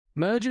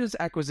Mergers,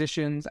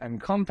 acquisitions,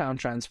 and compound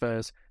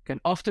transfers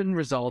can often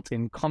result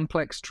in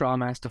complex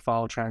TMS to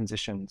file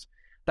transitions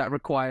that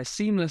require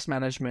seamless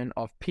management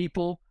of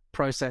people,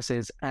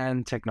 processes,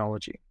 and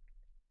technology.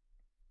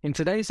 In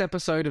today's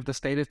episode of the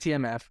State of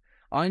TMF,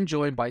 I'm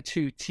joined by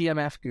two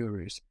TMF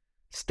gurus,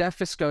 Steph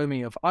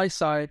Viscomi of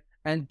iSide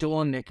and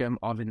Dawn Niccum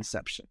of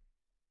Inception.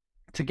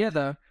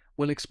 Together,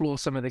 we'll explore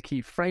some of the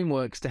key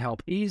frameworks to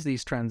help ease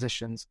these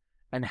transitions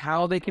and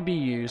how they can be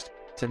used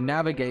to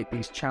navigate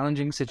these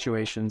challenging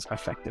situations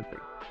effectively.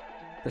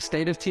 The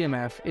State of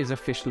TMF is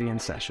officially in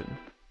session.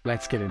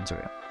 Let's get into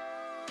it.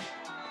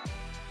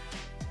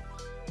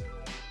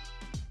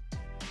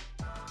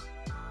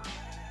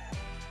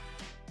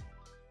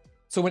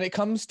 So when it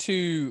comes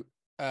to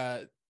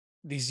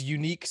these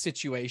unique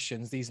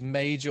situations, these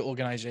major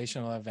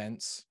organizational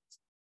events,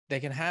 they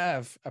can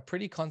have a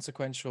pretty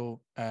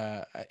consequential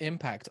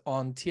impact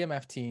on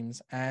TMF teams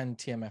and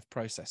TMF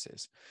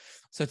processes.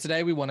 So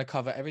today we want to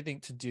cover everything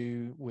to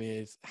do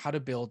with how to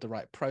build the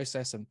right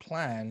process and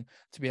plan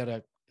to be able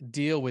to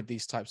deal with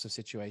these types of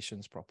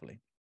situations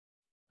properly.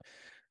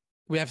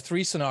 We have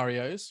three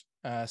scenarios.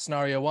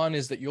 Scenario one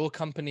is that your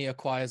company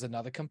acquires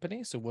another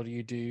company. So what do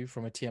you do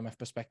from a TMF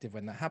perspective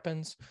when that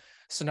happens?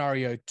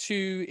 Scenario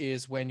two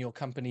is when your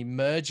company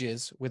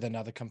merges with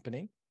another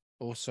company.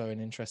 Also an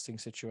interesting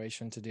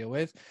situation to deal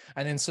with.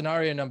 And then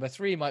scenario number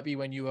three might be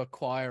when you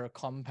acquire a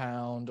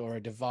compound or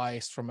a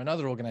device from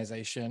another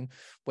organization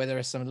where there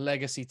are some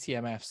legacy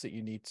TMFs that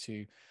you need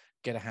to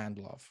get a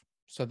handle of.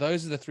 So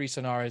those are the three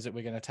scenarios that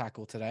we're going to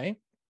tackle today.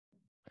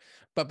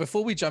 But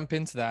before we jump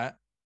into that,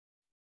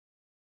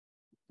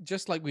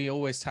 just like we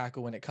always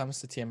tackle when it comes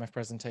to TMF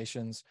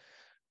presentations,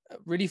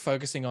 really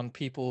focusing on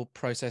people,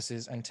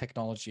 processes, and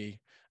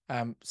technology.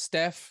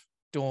 Steph,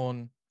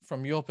 Dawn,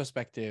 from your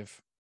perspective,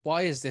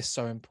 why is this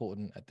so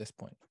important at this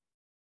point?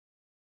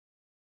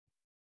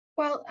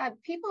 Well,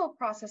 people,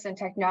 process, and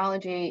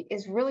technology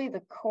is really the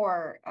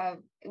core of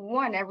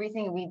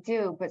everything we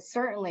do, but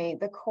certainly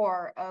the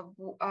core of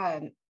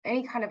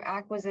any kind of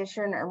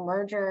acquisition or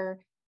merger.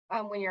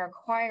 When you're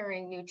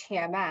acquiring new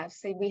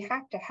TMFs, so we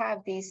have to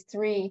have these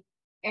three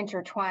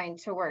intertwined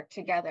to work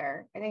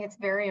together. I think it's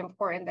very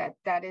important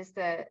that is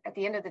at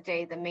the end of the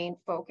day, the main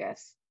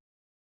focus.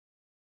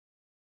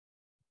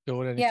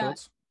 Dawn, any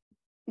thoughts?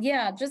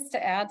 Yeah, just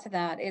to add to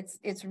that,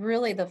 it's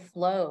really the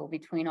flow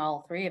between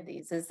all three of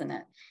these, isn't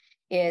it?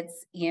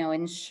 It's,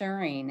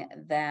 ensuring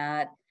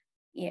that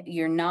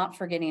you're not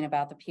forgetting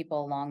about the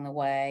people along the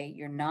way.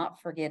 You're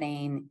not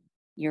forgetting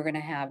you're going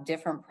to have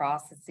different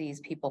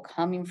processes, people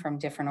coming from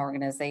different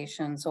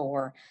organizations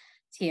or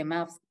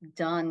TMFs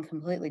done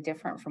completely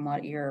different from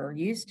what you're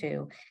used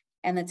to.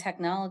 And the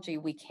technology,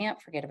 we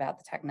can't forget about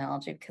the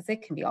technology because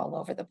it can be all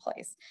over the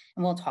place.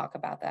 And we'll talk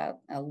about that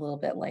a little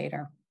bit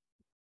later.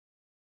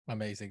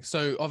 Amazing.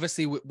 So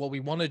obviously what we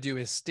want to do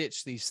is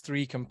stitch these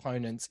three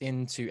components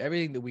into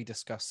everything that we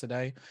discussed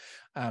today.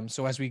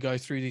 So as we go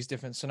through these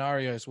different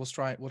scenarios, we'll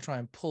try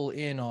and pull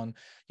in on,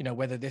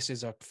 whether this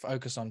is a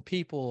focus on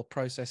people,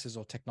 processes,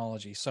 or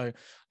technology. So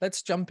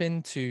let's jump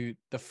into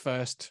the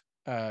first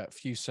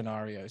few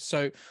scenarios.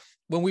 So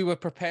when we were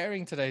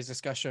preparing today's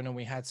discussion and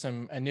we had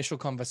some initial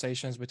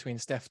conversations between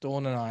Steph,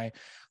 Dawn, and I,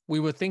 we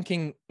were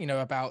thinking,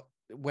 about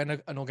when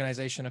an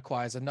organization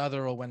acquires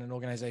another or when an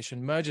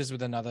organization merges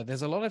with another,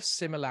 there's a lot of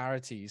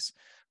similarities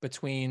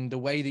between the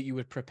way that you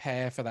would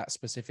prepare for that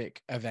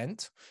specific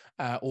event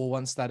or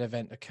once that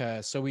event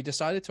occurs. So we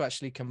decided to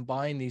actually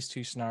combine these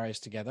two scenarios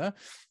together.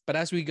 But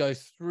as we go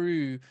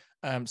through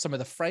some of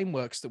the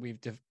frameworks that we've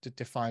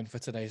defined for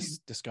today's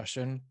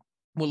discussion,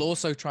 we'll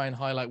also try and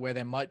highlight where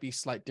there might be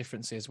slight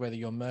differences, whether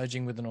you're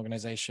merging with an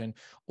organization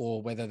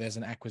or whether there's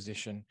an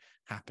acquisition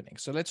happening.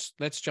 So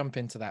let's jump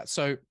into that.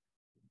 So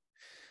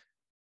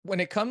when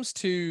it comes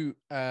to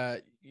a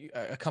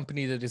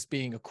company that is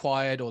being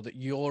acquired or that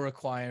you're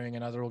acquiring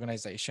another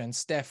organization,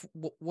 Steph,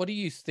 what do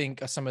you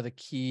think are some of the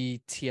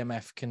key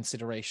TMF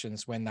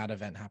considerations when that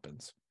event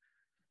happens?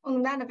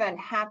 When that event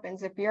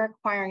happens, if you're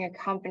acquiring a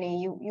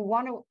company, you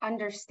want to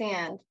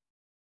understand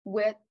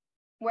where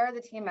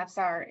the TMFs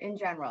are in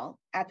general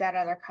at that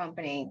other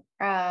company.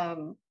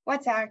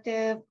 What's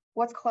active,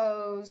 what's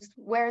closed,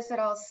 where is it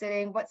all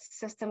sitting, what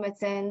system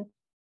it's in?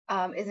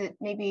 Is it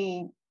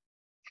maybe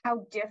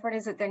how different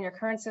is it than your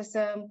current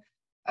system?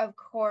 Of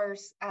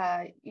course,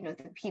 the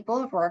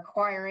people, if we're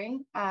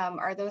acquiring,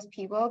 are those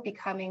people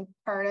becoming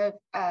part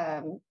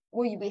of,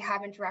 will we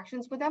have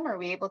interactions with them? Are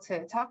we able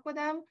to talk with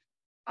them?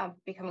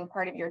 Becoming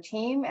part of your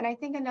team? And I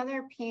think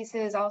another piece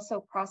is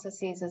also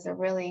processes is a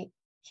really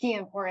key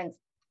importance.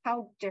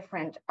 How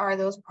different are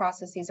those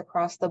processes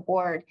across the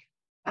board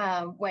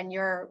when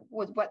you're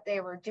with what they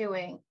were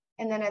doing?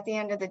 And then at the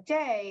end of the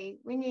day,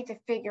 we need to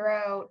figure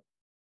out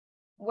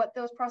what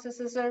those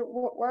processes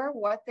were,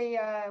 what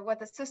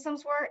the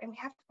systems were, and we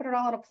have to put it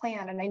all in a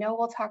plan. And I know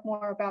we'll talk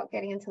more about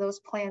getting into those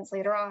plans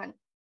later on,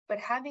 but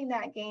having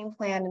that game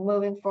plan and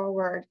moving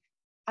forward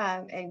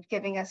and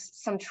giving us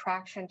some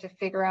traction to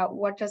figure out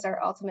what does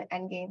our ultimate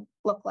end game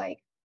look like.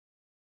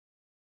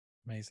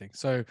 Amazing.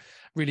 So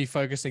really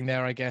focusing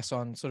there, I guess,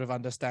 on sort of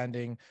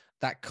understanding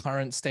that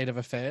current state of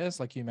affairs,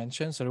 like you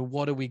mentioned. So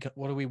what are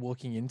we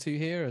walking into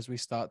here as we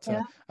start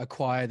to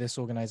acquire this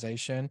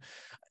organization?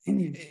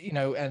 You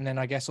know, and then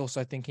I guess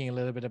also thinking a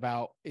little bit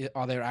about,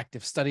 are there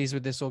active studies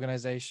with this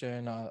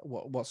organization?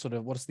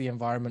 What's the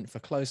environment for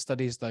closed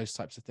studies? Those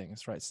types of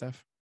things, right,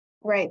 Steph?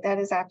 Right, that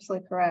is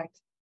absolutely correct.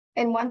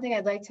 And one thing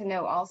I'd like to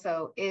know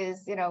also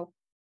is,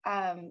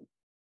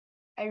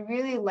 I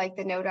really like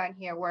the note on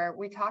here where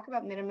we talk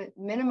about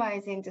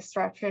minimizing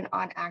disruption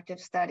on active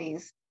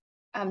studies.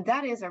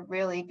 That is a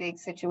really big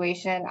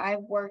situation.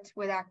 I've worked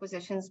with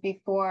acquisitions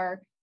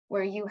before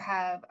where you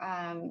have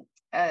an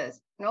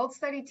old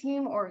study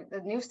team or the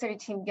new study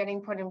team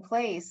getting put in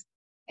place,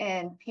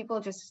 and people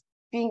just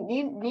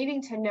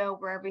needing to know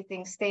where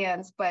everything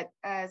stands. But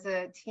as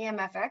a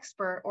TMF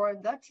expert or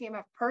the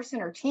TMF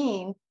person or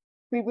team,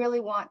 we really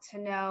want to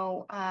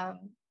know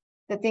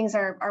that things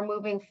are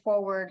moving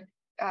forward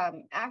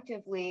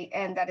actively,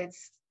 and that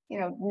it's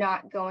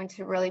not going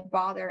to really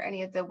bother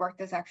any of the work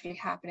that's actually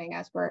happening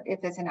if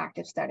it's an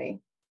active study.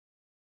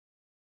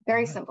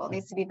 Very simple. It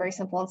needs to be very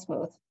simple and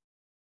smooth.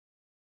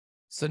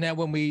 So now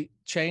when we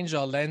change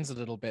our lens a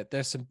little bit,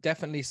 there's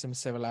definitely some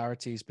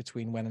similarities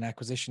between when an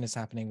acquisition is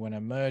happening, when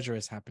a merger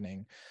is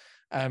happening.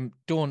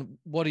 Dawn,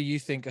 what do you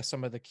think are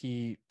some of the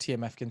key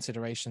TMF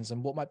considerations,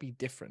 and what might be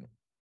different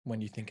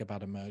when you think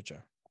about a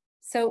merger?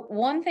 So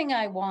one thing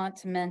I want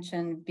to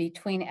mention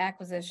between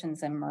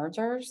acquisitions and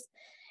mergers,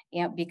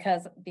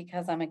 because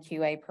I'm a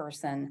QA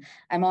person,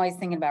 I'm always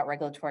thinking about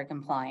regulatory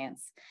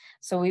compliance.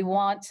 So we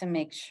want to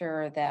make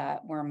sure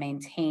that we're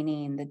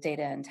maintaining the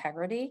data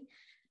integrity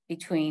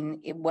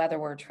between whether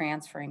we're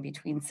transferring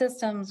between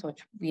systems,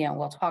 which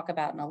we'll talk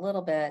about in a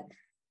little bit,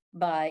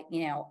 but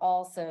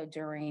also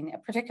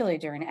particularly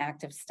during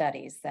active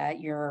studies, that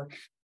you're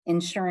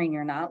ensuring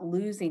you're not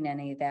losing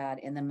any of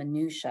that in the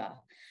minutia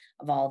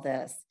of all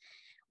this.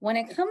 When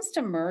it comes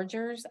to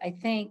mergers, I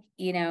think,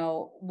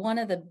 one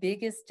of the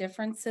biggest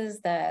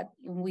differences that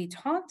we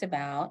talked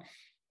about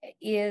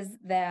is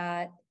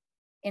that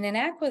in an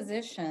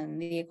acquisition,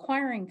 the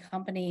acquiring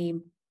company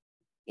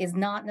is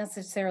not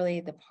necessarily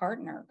the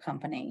partner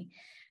company.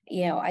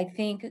 I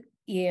think,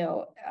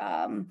 the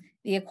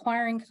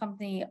acquiring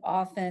company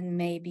often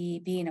may be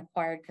being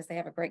acquired because they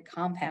have a great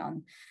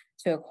compound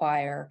to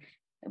acquire.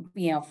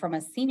 From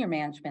a senior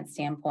management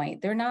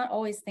standpoint, they're not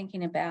always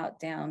thinking about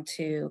down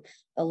to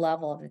the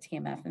level of the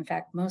TMF. In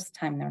fact, most of the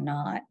time they're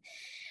not.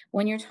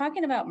 When you're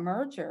talking about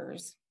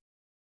mergers,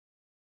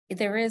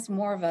 there is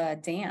more of a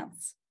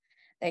dance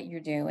that you're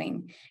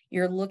doing.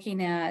 You're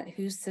looking at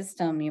whose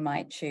system you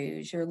might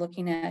choose. You're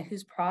looking at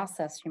whose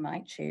process you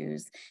might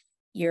choose.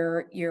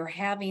 You're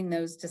having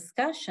those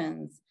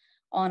discussions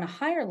on a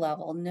higher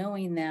level,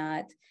 knowing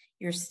that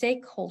your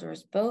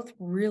stakeholders both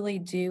really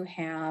do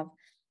have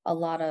a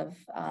lot of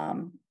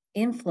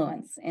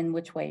influence in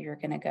which way you're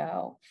going to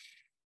go.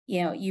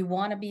 You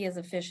want to be as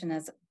efficient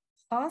as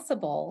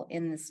possible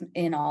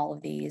in all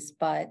of these,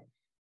 but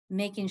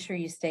making sure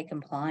you stay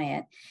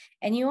compliant.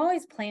 And you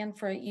always plan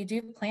for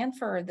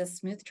the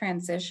smooth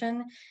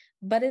transition,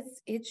 but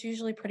it's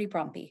usually pretty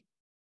bumpy.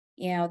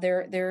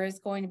 There is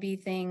going to be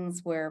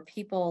things where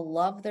people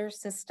love their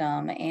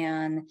system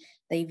and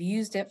they've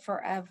used it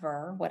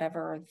forever,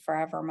 whatever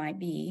forever might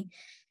be,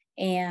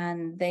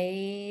 and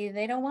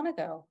they don't want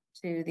to go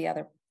to the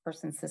other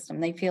person's system.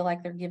 They feel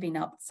like they're giving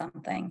up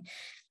something.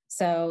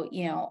 So,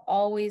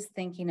 always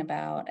thinking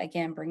about,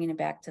 again, bringing it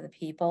back to the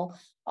people,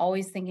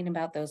 always thinking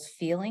about those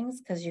feelings,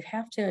 because you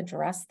have to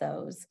address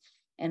those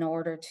in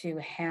order to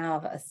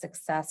have a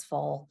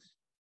successful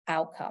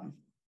outcome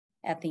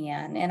at the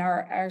end. And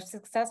our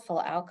successful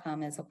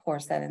outcome is, of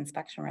course, that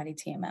inspection-ready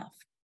TMF.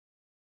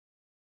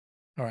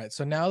 All right.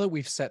 So now that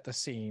we've set the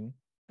scene,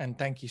 and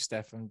thank you,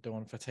 Steph and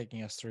Dawn, for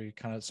taking us through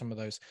kind of some of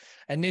those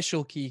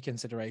initial key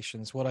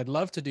considerations, what I'd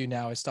love to do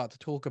now is start to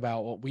talk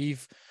about what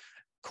we've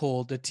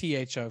called the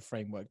THO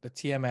framework, the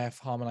TMF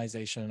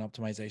Harmonization and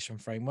Optimization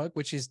Framework,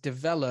 which is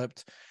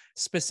developed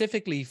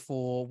specifically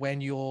for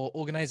when your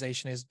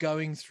organization is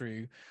going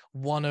through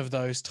one of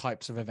those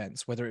types of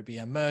events, whether it be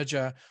a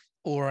merger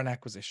or an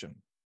acquisition.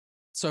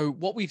 So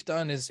what we've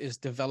done is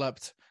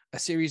developed a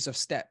series of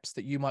steps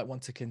that you might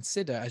want to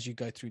consider as you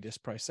go through this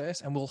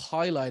process, and we'll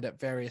highlight at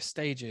various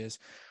stages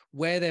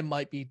where there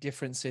might be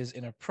differences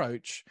in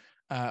approach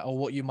or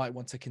what you might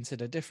want to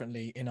consider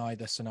differently in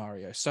either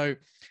scenario. So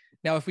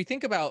now, if we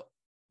think about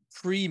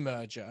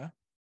pre-merger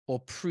or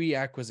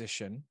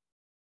pre-acquisition,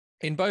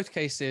 in both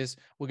cases,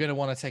 we're going to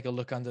want to take a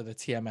look under the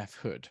TMF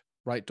hood,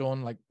 right,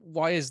 Dawn? Like,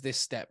 why is this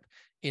step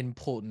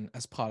important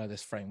as part of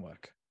this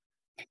framework?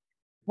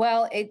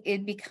 Well,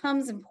 it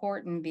becomes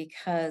important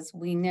because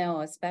we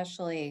know,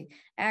 especially,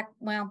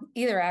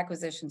 either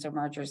acquisitions or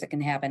mergers that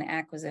can happen,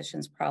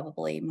 acquisitions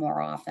probably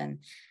more often,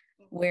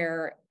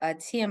 where a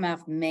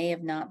TMF may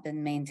have not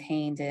been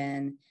maintained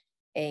in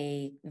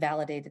a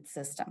validated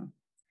system.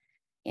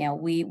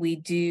 We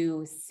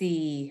do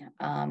see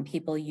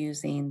people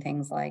using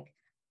things like,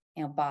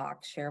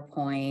 Box,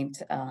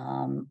 SharePoint,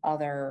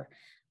 other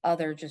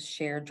other just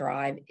shared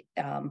drive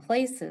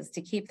places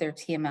to keep their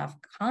TMF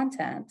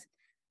content.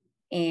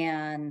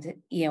 And,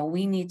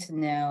 we need to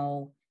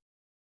know,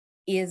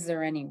 is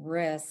there any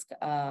risk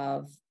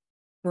of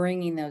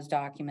bringing those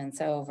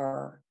documents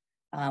over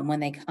when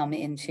they come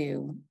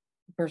into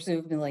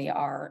presumably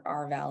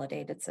our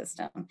validated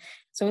system?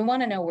 So we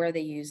want to know where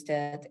they used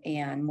it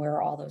and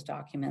where all those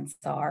documents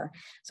are.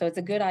 So it's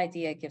a good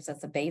idea. It gives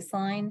us a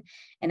baseline,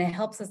 and it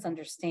helps us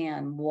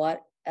understand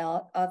what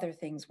other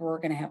things we're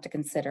going to have to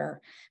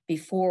consider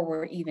before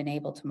we're even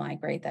able to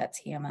migrate that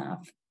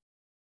TMF.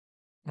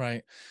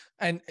 Right.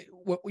 And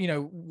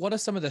what are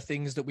some of the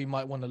things that we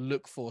might want to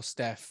look for,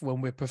 Steph,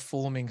 when we're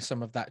performing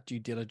some of that due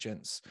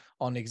diligence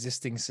on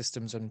existing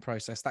systems and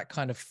process, that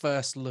kind of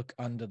first look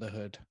under the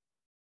hood?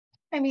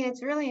 I mean,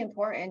 it's really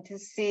important to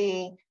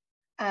see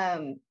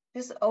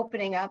just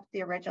opening up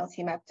the original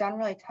TMF. Don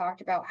really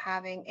talked about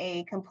having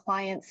a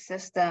compliance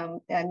system.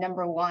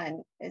 Number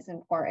one is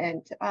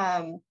important.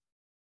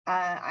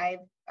 I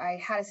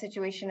had a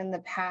situation in the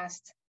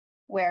past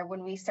where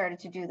when we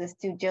started to do this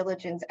due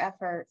diligence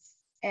efforts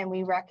and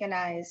we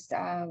recognized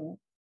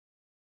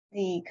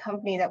the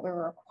company that we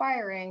were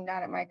acquiring,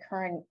 not at my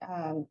current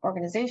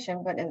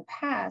organization, but in the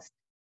past,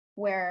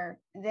 where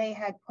they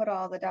had put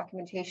all the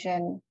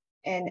documentation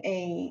in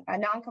a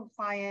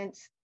non-compliant,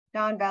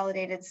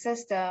 non-validated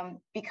system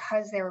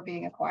because they were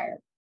being acquired.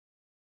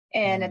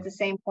 And at the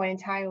same point in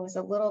time, it was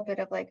a little bit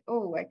of like,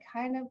 oh, I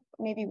kind of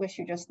maybe wish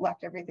you just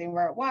left everything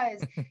where it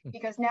was,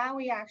 because now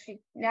we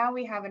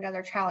have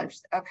another challenge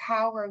of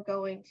how we're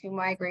going to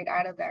migrate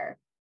out of there.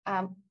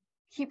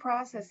 Key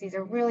processes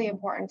are really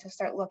important to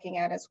start looking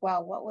at as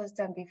well. What was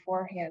done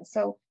beforehand?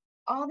 So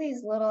all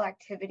these little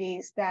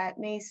activities that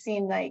may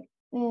seem like,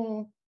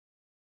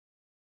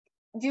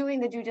 doing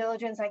the due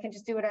diligence, I can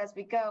just do it as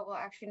we go. Well,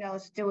 actually, no,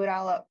 let's do it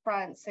all up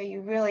front. So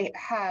you really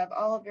have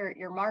all of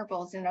your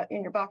marbles in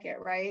your bucket,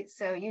 right?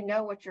 So you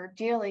know what you're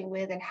dealing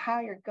with and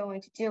how you're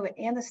going to do it,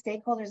 and the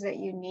stakeholders that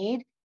you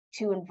need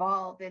to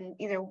involve in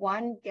either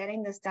one,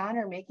 getting this done,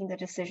 or making the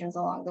decisions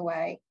along the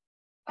way,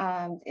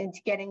 and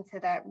getting to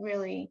that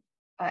really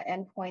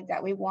endpoint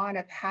that we want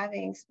of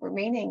having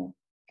remaining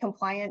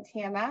compliant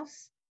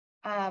TMFs,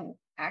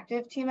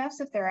 active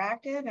TMFs if they're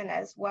active, and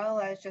as well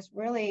as just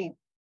really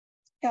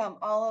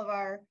all of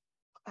our,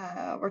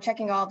 we're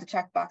checking all the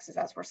check boxes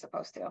as we're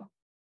supposed to.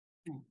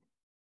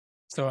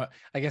 So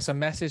I guess a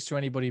message to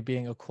anybody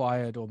being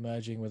acquired or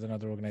merging with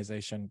another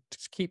organization: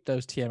 just keep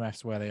those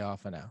TMFs where they are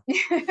for now.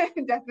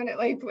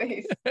 Definitely,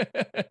 please.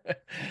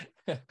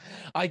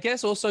 I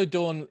guess also,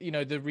 Dawn,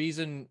 the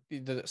reason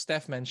that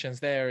Steph mentions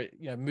there,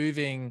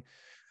 moving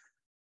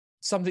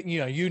something,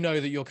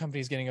 that your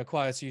company is getting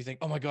acquired, so you think,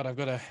 oh my God, I've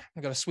got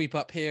to sweep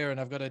up here and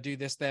I've got to do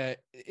this there.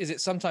 Is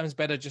it sometimes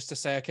better just to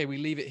say, okay, we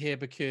leave it here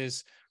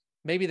because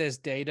maybe there's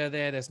data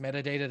there, there's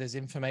metadata, there's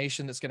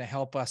information that's going to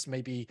help us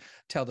maybe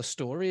tell the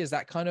story? Is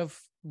that kind of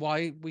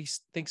why we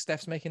think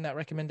Steph's making that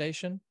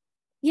recommendation?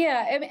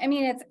 Yeah, I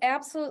mean, it's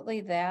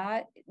absolutely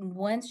that.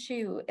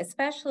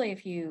 Especially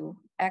if you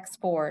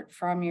export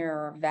from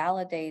your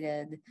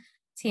validated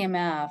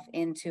TMF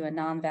into a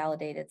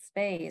non-validated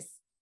space,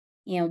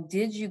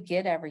 did you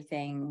get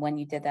everything when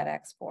you did that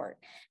export?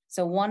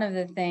 So one of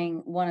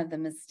the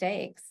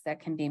mistakes that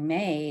can be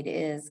made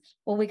is,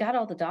 well, we got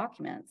all the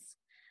documents,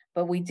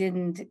 but we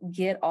didn't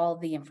get all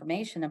the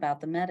information about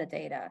the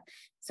metadata.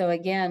 So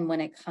again,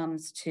 when it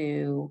comes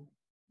to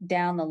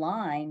down the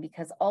line,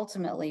 because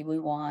ultimately we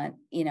want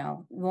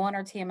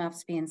our TMFs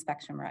to be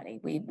inspection ready.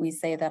 We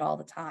say that all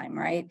the time,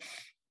 right?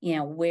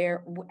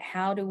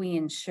 How do we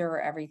ensure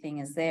everything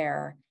is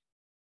there?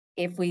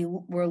 If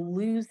we're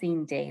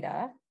losing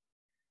data,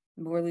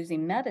 we're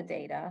losing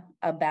metadata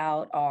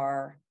about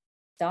our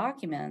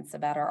documents,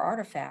 about our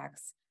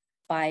artifacts,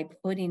 by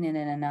putting it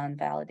in a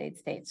non-validated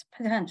state,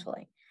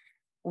 potentially.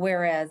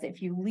 Whereas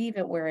if you leave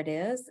it where it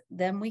is,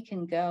 then we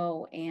can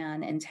go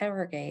and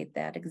interrogate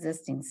that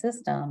existing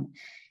system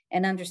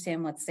and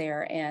understand what's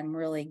there and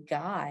really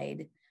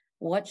guide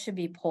what should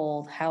be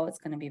pulled, how it's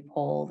going to be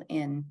pulled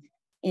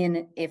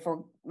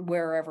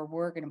wherever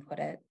we're going to put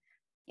it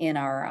in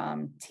our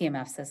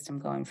TMF system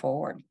going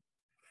forward.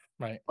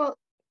 Right. Well,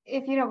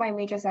 if you don't mind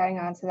me just adding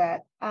on to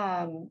that,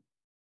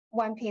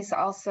 one piece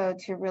also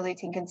to really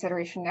take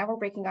consideration, now we're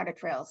breaking audit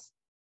trails.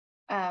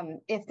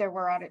 If there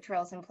were audit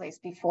trails in place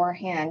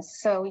beforehand,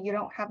 so you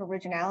don't have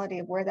originality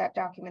of where that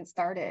document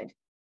started,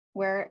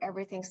 where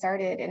everything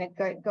started, and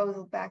it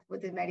goes back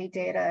with the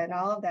metadata and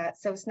all of that.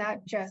 So it's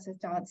not just, as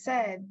Don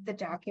said, the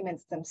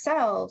documents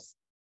themselves,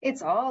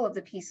 it's all of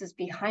the pieces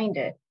behind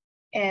it.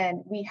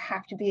 And we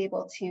have to be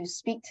able to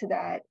speak to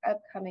that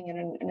upcoming in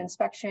an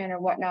inspection or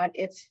whatnot,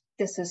 if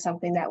this is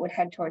something that would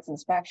head towards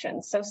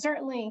inspection. So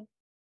certainly,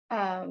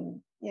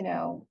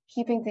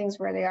 keeping things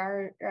where they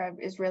are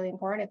is really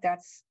important if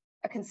that's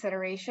a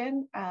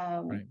consideration.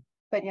 Right.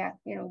 But yeah,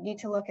 need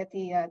to look at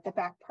the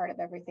back part of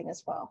everything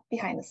as well,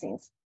 behind the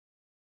scenes.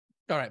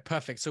 All right,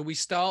 perfect. So we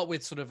start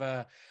with sort of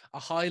a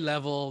high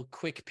level,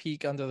 quick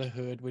peek under the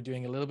hood. We're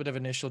doing a little bit of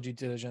initial due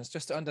diligence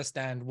just to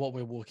understand what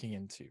we're walking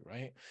into,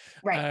 right?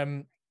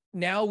 Right.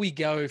 Now we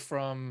go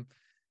from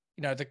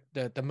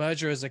the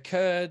merger has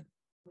occurred,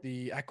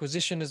 the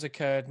acquisition has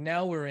occurred.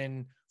 Now we're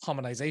in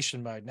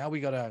harmonization mode. Now we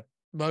got to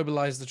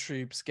mobilize the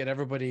troops, get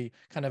everybody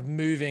kind of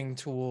moving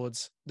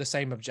towards the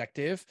same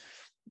objective.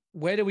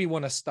 Where do we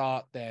want to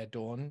start there,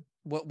 Dawn?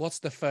 What's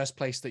the first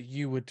place that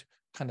you would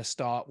kind of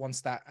start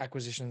once that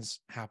acquisition's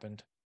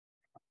happened?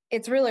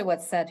 It's really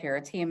what's said here,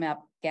 a TMF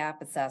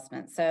gap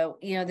assessment. So,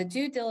 the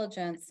due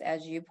diligence,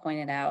 as you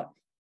pointed out,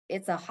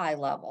 it's a high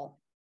level.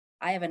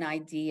 I have an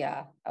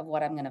idea of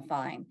what I'm going to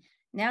find.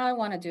 Now I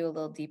want to do a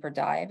little deeper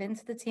dive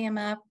into the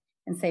TMF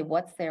and say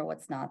what's there,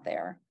 what's not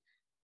there.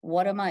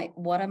 What am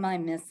I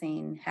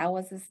missing? How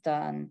was this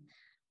done?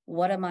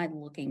 What am I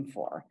looking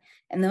for?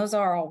 And those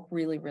are all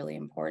really, really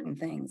important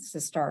things to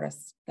start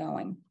us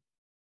going.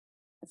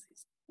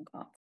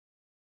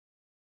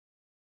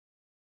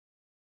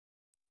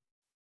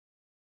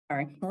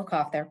 Sorry, a little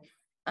cough there.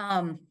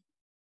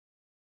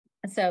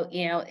 So,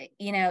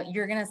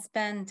 you're going to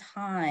spend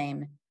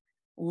time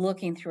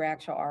looking through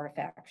actual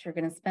artifacts. You're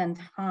going to spend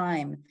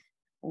time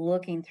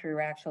looking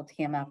through actual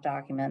TMF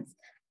documents,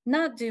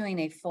 not doing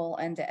a full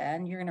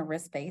end-to-end. You're going to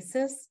risk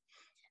basis,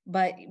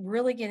 but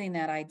really getting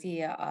that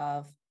idea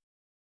of,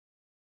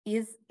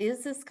 is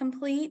this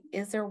complete?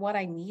 Is there what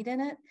I need in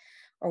it?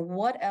 Or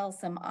what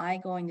else am I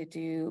going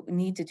to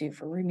need to do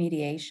for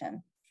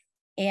remediation?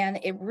 And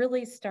it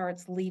really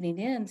starts leading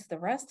into the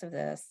rest of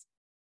this,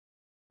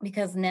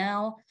 because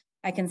now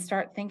I can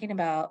start thinking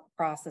about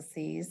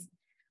processes.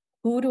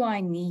 Who do I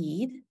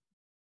need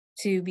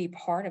to be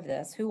part of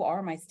this? Who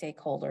are my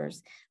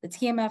stakeholders? The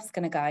TMF is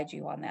going to guide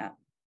you on that.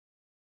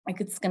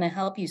 It's going to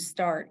help you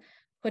start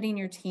putting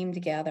your team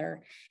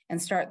together and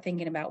start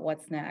thinking about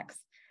what's next.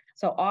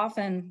 So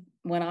often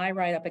when I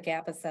write up a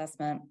gap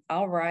assessment,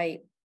 I'll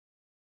write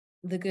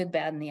the good,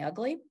 bad, and the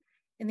ugly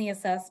in the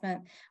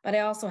assessment, but I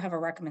also have a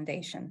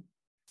recommendation.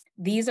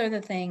 These are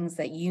the things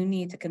that you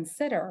need to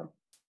consider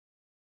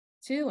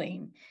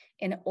doing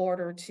in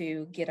order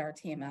to get our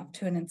TMF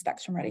to an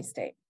inspection ready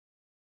state.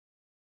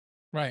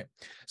 Right.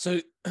 So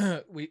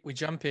we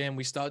jump in,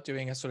 we start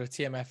doing a sort of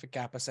TMF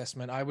gap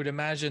assessment. I would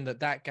imagine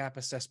that gap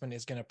assessment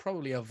is going to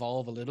probably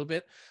evolve a little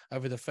bit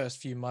over the first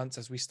few months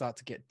as we start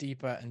to get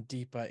deeper and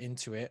deeper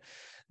into it.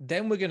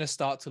 Then we're going to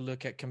start to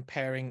look at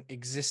comparing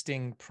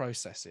existing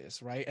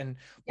processes, right? And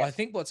Yes. I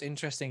think what's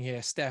interesting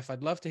here, Steph,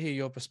 I'd love to hear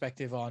your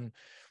perspective on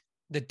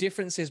the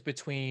differences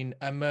between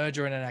a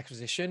merger and an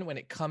acquisition when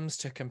it comes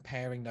to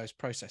comparing those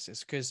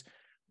processes, because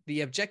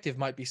the objective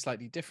might be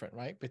slightly different,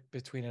 right?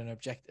 Between an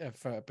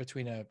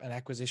an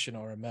acquisition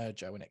or a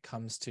merger when it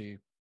comes to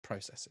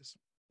processes.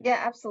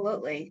 Yeah,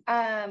 absolutely.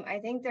 I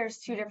think there's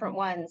two different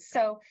ones.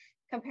 So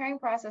comparing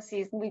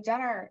processes, we've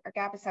done our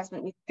gap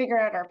assessment. We figured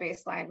out our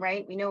baseline,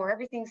 right? We know where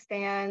everything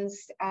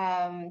stands.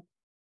 And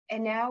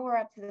now we're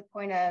up to the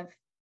point of,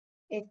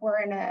 if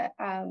we're in a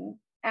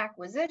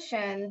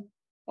acquisition,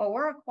 well,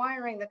 we're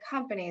acquiring the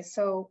company.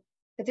 So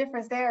the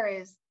difference there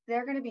is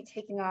they're going to be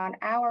taking on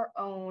our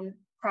own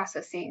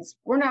processes.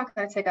 We're not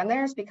going to take on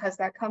theirs because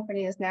that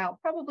company is now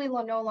probably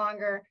no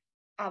longer,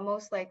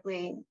 most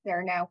likely,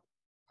 they're now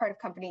part of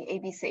company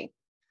ABC.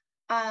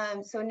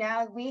 So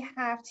now we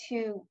have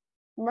to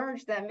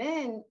merge them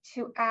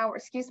into our,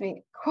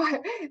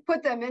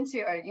 put them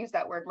into, I use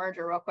that word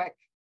merger real quick,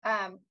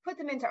 put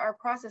them into our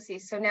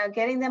processes. So now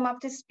getting them up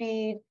to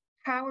speed,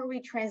 how are we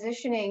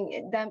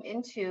transitioning them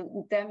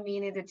into them,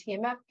 meaning the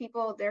TMF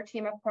people, their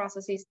TMF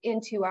processes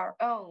into our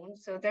own?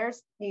 So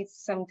there's needs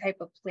some type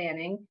of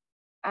planning.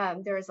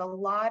 There is a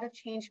lot of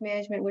change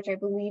management, which I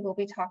believe we'll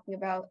be talking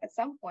about at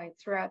some point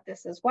throughout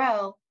this as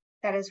well,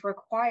 that is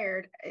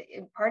required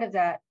in part of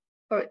that.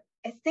 But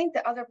I think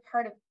the other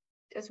part of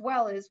as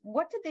well is,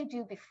 what did they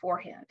do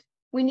beforehand?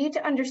 We need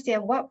to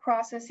understand what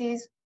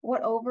processes,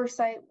 what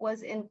oversight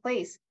was in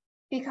place,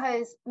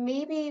 because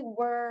maybe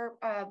we're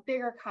a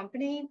bigger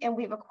company and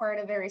we've acquired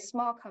a very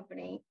small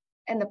company,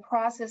 and the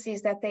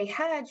processes that they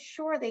had,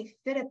 sure, they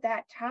fit at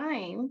that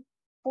time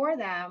for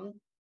them,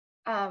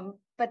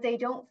 but they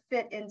don't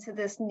fit into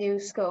this new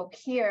scope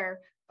here,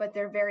 but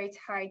they're very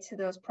tied to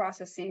those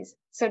processes.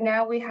 So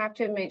now we have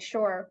to make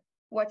sure,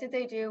 what did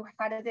they do?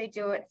 How did they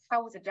do it?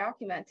 How was it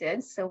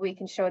documented? So we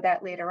can show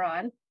that later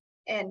on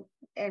and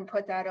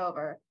put that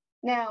over.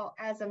 Now,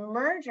 as a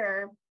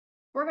merger,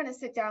 we're going to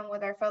sit down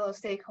with our fellow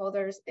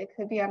stakeholders. It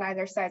could be on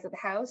either sides of the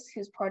house,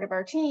 who's part of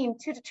our team,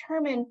 to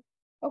determine,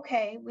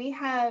 okay,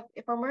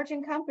 if we're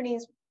merging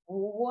companies,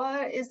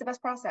 what is the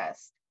best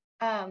process?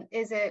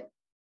 Is it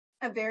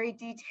a very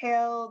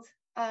detailed,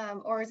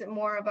 or is it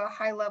more of a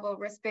high level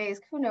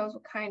risk-based? Who knows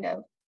what kind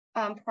of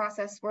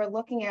process we're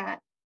looking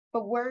at.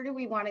 But where do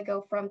we want to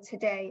go from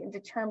today in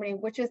determining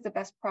which is the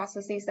best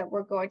processes that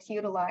we're going to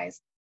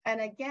utilize?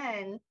 And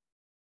again,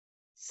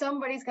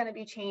 somebody's going to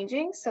be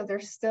changing, so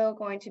there's still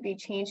going to be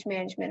change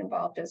management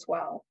involved as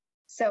well.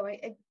 So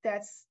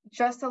that's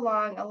just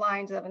along the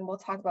lines of, and we'll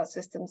talk about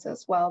systems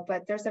as well,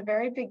 but there's a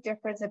very big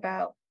difference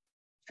about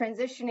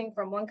transitioning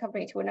from one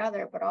company to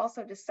another, but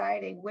also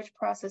deciding which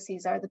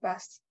processes are the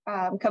best,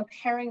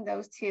 comparing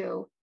those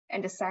two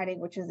and deciding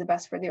which is the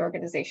best for the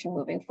organization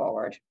moving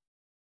forward.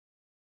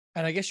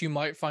 And I guess you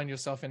might find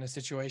yourself in a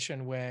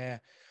situation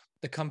where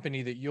the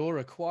company that you're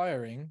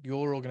acquiring,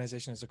 your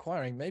organization is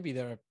acquiring, maybe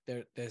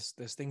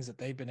there's things that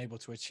they've been able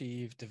to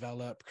achieve,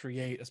 develop,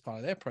 create as part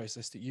of their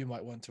process that you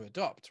might want to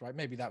adopt, right?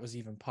 Maybe that was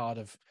even part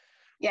of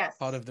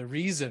the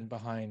reason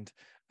behind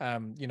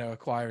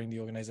acquiring the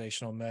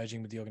organization or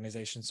merging with the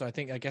organization. So I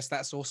guess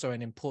that's also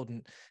an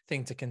important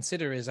thing to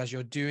consider, is as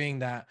you're doing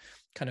that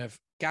kind of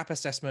gap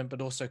assessment,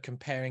 but also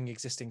comparing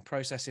existing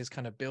processes,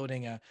 kind of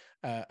building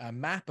a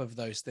map of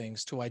those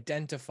things to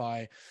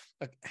identify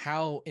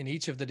how in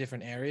each of the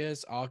different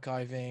areas,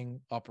 archiving,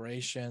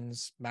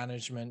 operations,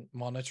 management,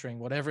 monitoring,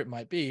 whatever it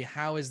might be,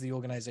 how is the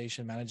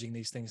organization managing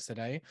these things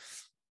today?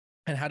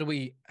 And how do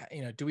we,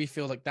 do we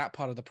feel like that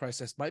part of the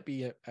process might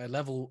be a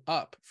level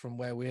up from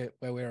where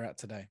we're at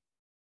today?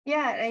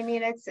 Yeah, I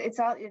mean, it's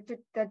all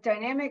the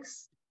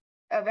dynamics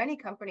of any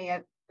company,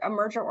 a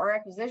merger or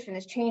acquisition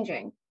is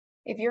changing.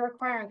 If you're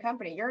acquiring a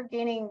company, you're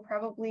gaining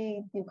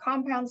probably new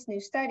compounds,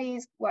 new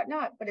studies,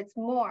 whatnot, but it's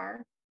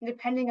more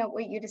depending on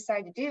what you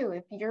decide to do.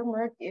 If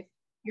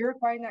you're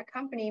acquiring that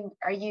company,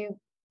 are you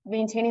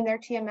maintaining their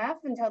TMF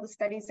until the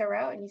studies are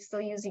out and you're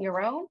still using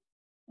your own?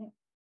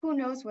 Who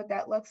knows what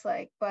that looks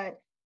like, but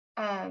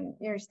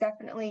there's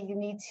definitely, you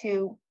need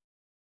to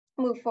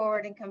move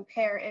forward and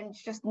compare and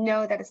just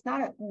know that it's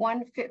not a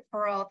one fit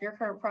for all. If your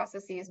current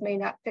processes may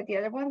not fit the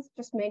other ones,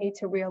 just may need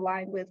to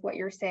realign with what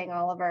you're saying,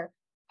 Oliver,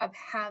 of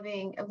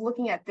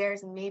looking at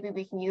theirs, and maybe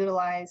we can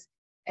utilize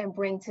and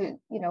bring to,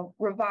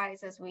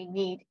 revise as we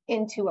need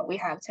into what we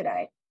have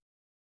today.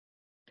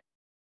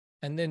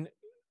 And then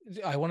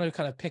I want to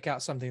kind of pick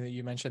out something that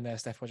you mentioned there,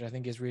 Steph, which I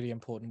think is really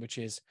important, which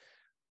is,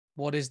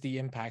 what is the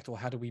impact, or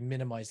how do we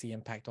minimize the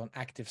impact on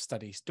active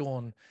studies?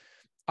 Dawn,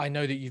 I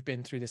know that you've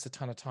been through this a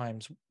ton of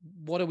times.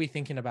 What are we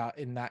thinking about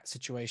in that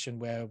situation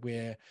where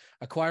we're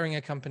acquiring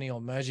a company or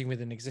merging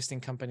with an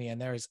existing company and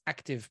there is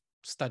active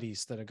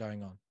studies that are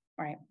going on?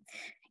 Right.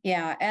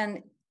 Yeah.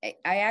 And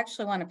I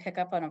actually want to pick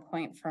up on a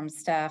point from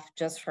Steph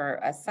just for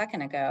a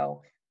second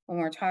ago, when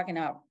we're talking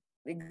about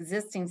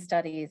existing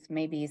studies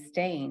maybe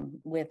staying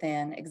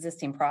within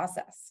existing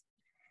process.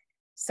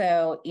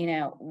 So,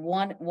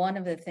 one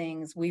of the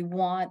things we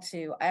want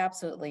to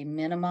absolutely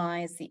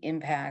minimize the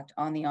impact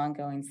on the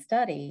ongoing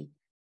study,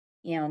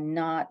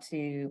 not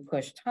to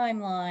push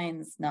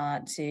timelines,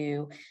 not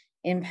to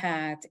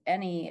impact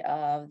any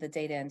of the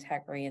data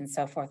integrity and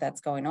so forth that's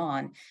going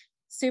on.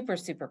 Super,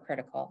 super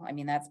critical. I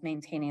mean, that's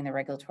maintaining the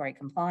regulatory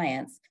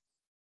compliance.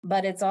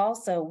 But it's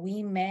also,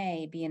 we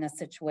may be in a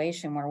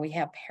situation where we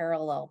have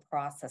parallel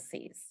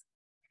processes.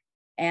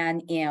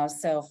 And,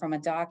 so from a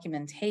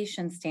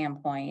documentation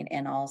standpoint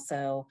and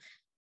also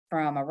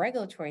from a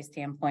regulatory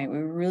standpoint, we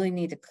really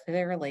need to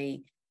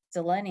clearly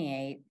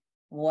delineate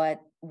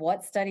what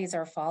studies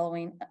are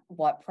following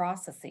what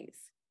processes.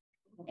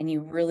 And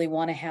you really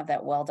want to have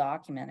that well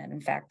documented.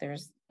 In fact,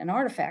 there's an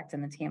artifact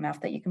in the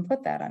TMF that you can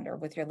put that under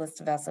with your list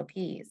of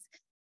SOPs.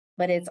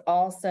 But it's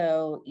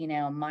also,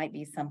 might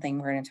be something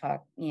we're going to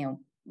talk,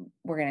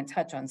 we're going to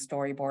touch on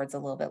storyboards a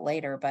little bit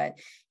later, but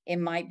it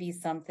might be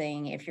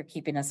something, if you're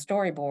keeping a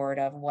storyboard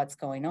of what's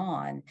going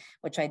on,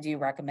 which I do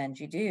recommend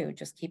you do,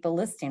 just keep a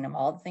listing of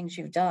all the things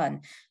you've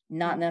done,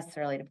 not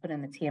necessarily to put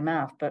in the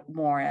TMF, but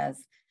more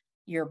as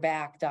your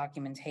back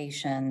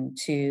documentation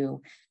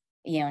to,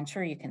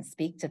 ensure you can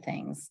speak to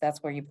things.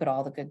 That's where you put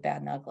all the good,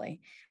 bad, and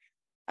ugly.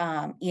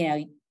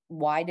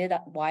 Why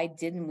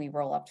didn't we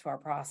roll up to our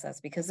process?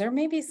 Because there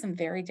may be some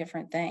very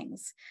different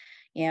things.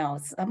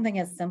 Something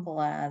as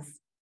simple as,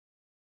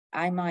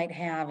 I might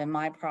have in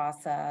my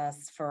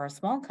process for a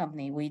small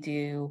company, we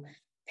do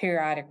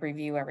periodic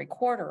review every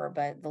quarter,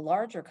 but the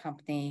larger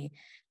company,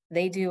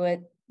 they do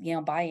it,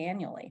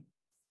 biannually,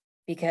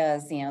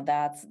 because,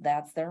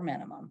 that's their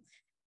minimum.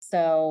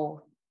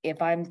 So if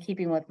I'm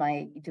keeping with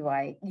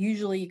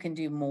usually you can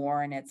do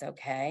more and it's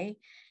okay.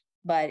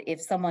 But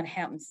if someone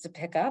happens to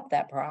pick up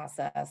that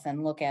process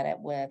and look at it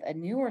with a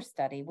newer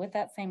study with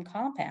that same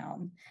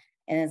compound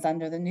and is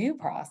under the new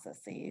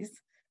processes,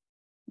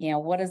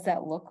 what does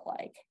that look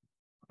like?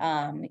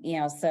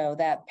 So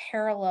that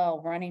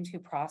parallel running two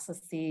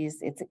processes,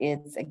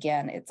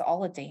 it's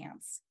all a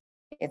dance.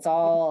 It's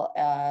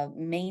all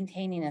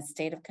maintaining a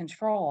state of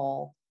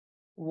control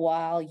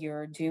while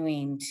you're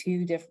doing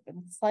two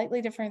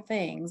slightly different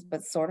things,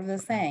 but sort of the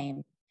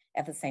same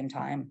at the same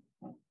time.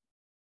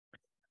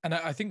 And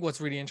I think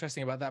what's really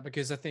interesting about that,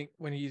 because I think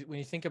when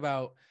you think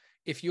about,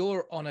 if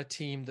you're on a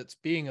team that's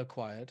being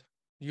acquired,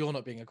 you're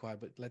not being acquired,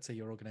 but let's say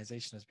your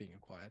organization is being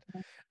acquired,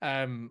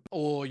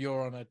 or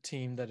you're on a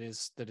team that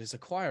is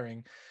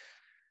acquiring,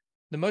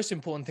 the most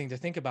important thing to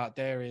think about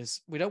there is,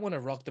 we don't want to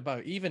rock the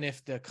boat. Even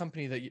if the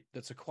company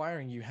that's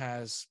acquiring you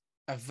has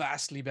a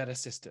vastly better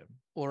system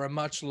or a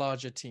much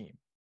larger team,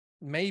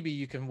 maybe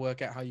you can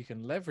work out how you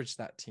can leverage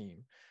that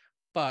team.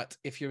 But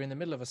if you're in the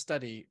middle of a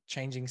study,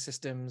 changing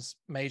systems,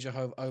 major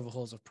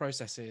overhauls of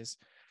processes,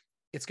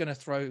 it's going to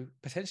throw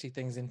potentially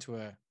things into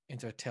a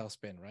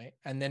tailspin, right?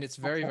 And then it's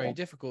very, very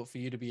difficult for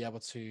you to be able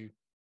to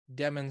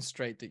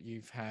demonstrate that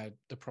you've had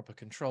the proper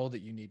control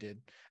that you needed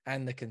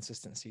and the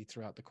consistency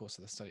throughout the course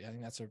of the study. I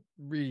think that's a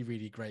really,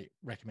 really great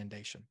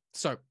recommendation.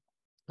 So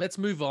let's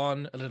move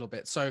on a little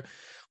bit. So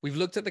we've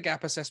looked at the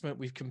gap assessment.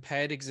 We've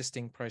compared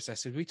existing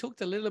processes. We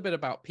talked a little bit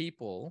about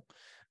people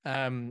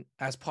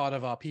as part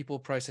of our people,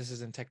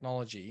 processes, and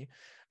technology.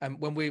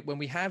 When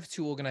we have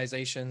two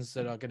organizations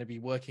that are going to be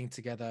working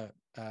together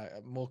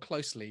more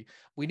closely,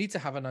 we need to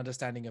have an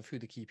understanding of who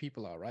the key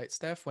people are, right,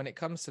 Steph? When it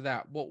comes to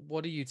that,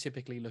 what are you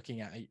typically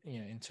looking at,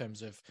 in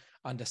terms of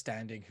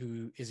understanding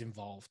who is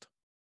involved?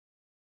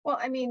 Well,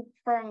 I mean,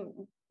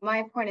 from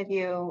my point of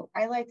view,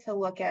 I like to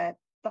look at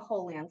the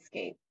whole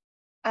landscape.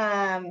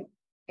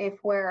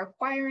 If we're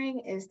acquiring,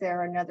 is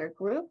there another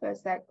group?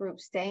 Is that group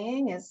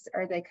staying?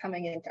 Are they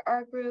coming into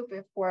our group?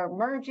 If we're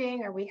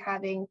merging, are we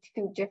having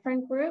two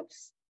different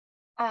groups?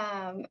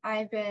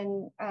 I've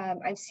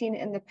seen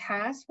in the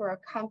past where a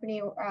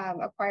company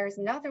acquires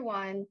another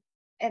one,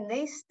 and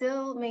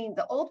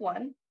the old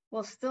one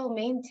will still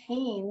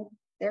maintain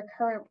their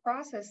current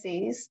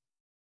processes,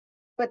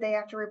 but they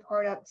have to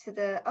report up to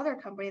the other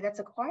company that's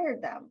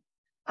acquired them.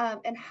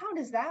 And how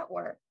does that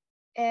work?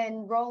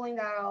 And rolling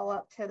that all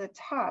up to the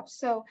top.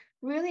 So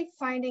really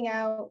finding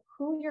out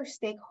who your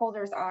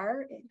stakeholders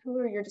are, and who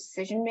are your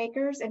decision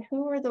makers, and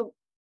who are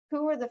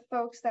the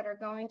folks that are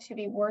going to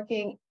be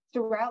working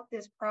throughout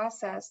this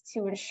process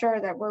to ensure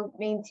that we're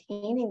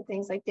maintaining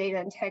things like data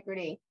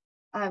integrity,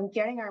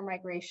 getting our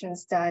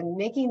migrations done,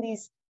 making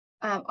these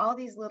all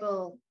these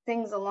little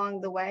things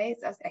along the way.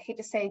 I hate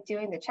to say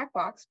doing the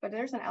checkbox, but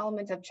there's an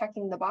element of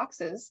checking the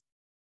boxes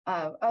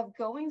of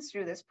going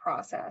through this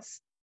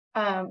process.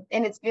 And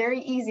it's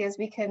very easy, as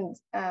we can,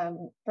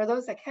 for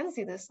those that can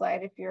see this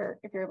slide, if you're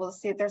able to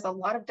see it, there's a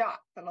lot of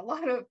dots and a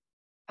lot of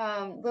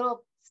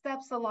little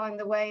steps along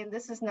the way. And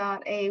this is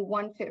not a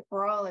one fit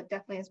for all. It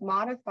definitely is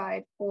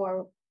modified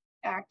for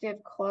active,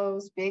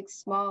 closed, big,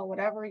 small,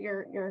 whatever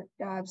your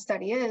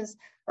study is,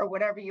 or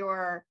whatever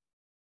your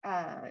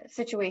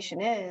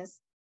situation is.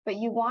 But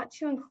you want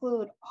to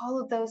include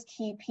all of those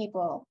key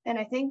people. And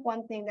I think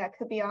one thing that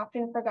could be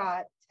often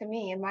forgot, to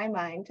me, in my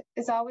mind,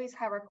 is always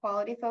have our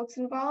quality folks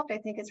involved. I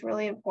think it's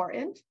really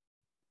important.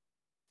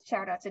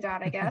 Shout out to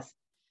Don, I guess.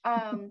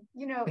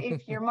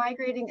 If you're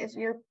migrating, if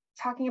you're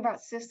talking about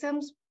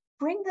systems,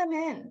 bring them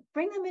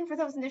in for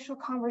those initial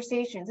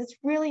conversations. It's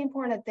really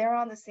important that they're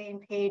on the same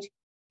page.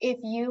 If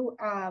you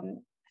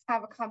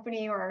have a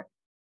company or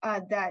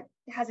that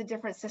has a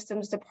different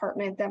systems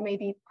department that may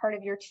be part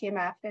of your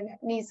TMF and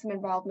needs some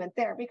involvement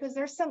there, because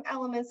there's some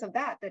elements of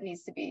that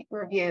needs to be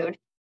reviewed.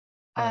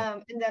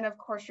 Right. And then, of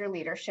course, your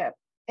leadership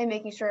and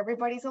making sure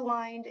everybody's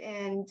aligned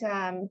and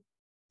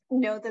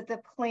know that the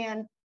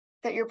plan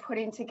that you're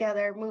putting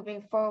together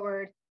moving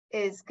forward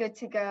is good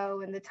to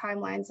go, and the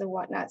timelines and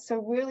whatnot. So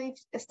really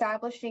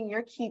establishing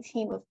your key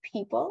team of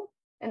people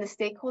and the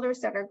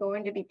stakeholders that are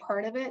going to be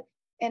part of it.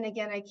 And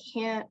again, I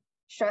can't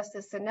stress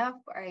this enough.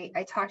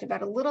 I talked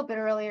about a little bit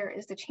earlier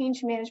is the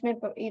change management,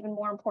 but even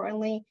more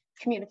importantly,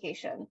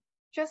 communication.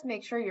 Just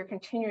make sure you're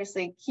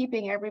continuously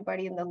keeping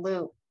everybody in the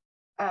loop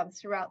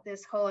throughout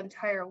this whole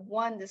entire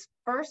this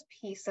first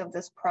piece of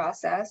this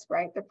process,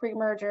 right? The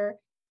pre-merger,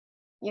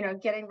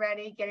 getting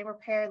ready, getting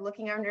prepared,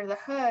 looking under the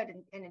hood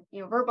and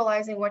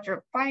verbalizing what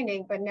you're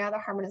finding, but now the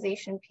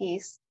harmonization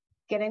piece,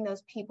 getting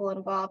those people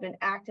involved and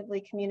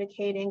actively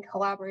communicating,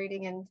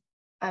 collaborating,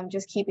 and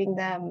just keeping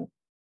them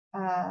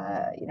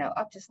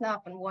up to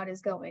snuff on what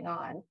is going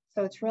on.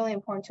 So it's really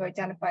important to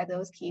identify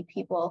those key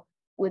people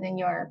within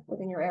your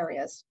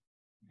areas.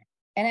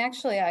 And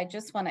actually, I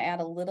just want to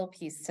add a little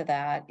piece to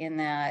that, in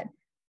that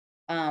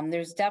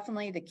there's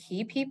definitely the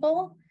key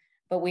people,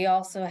 but we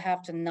also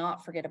have to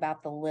not forget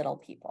about the little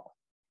people.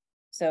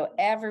 So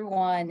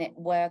everyone,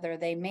 whether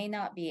they may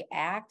not be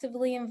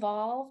actively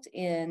involved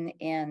in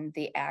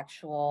the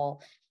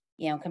actual,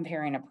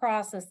 comparing of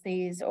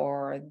processes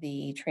or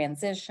the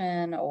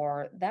transition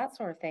or that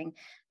sort of thing,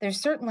 they're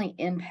certainly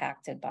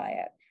impacted by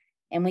it.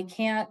 And we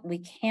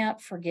can't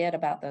forget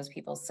about those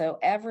people. So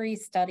every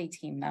study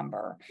team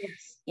member,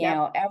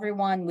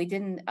 everyone, we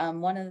didn't,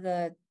 one of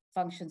the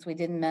functions we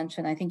didn't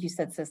mention, I think you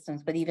said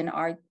systems, but even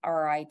our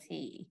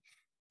IT,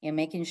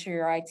 making sure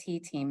your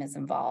IT team is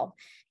involved.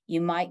 You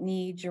might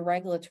need your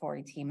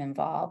regulatory team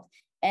involved.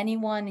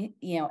 Anyone,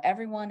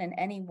 everyone and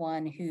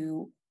anyone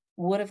who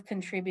would have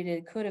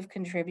contributed, could have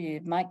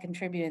contributed, might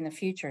contribute in the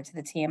future to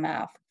the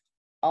TMF.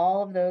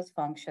 All of those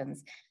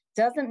functions.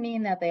 Doesn't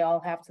mean that they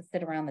all have to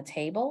sit around the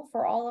table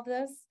for all of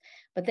this,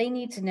 but they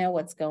need to know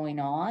what's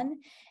going on.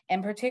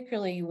 And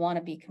particularly, you want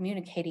to be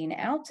communicating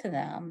out to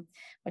them,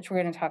 which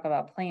we're going to talk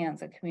about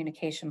plans. A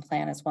communication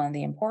plan is one of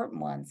the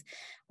important ones.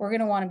 We're going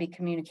to want to be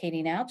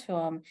communicating out to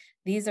them.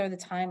 These are the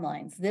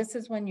timelines. This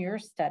is when your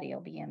study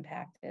will be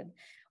impacted,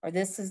 or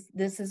this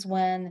is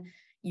when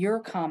your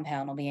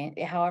compound will be,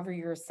 however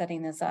you're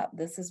setting this up.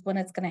 This is when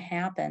it's going to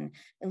happen,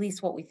 at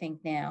least what we think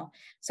now.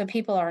 So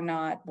people are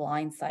not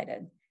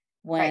blindsided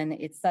when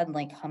it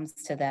suddenly comes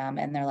to them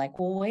and they're like,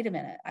 well, wait a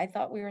minute, I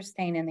thought we were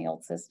staying in the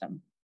old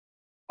system.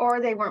 or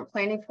they weren't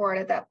planning for it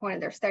at that point in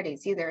their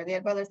studies either. They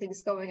have other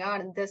things going on,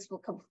 and this will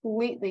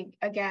completely,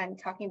 again,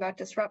 talking about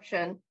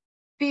disruption,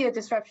 be a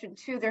disruption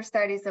to their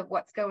studies of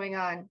what's going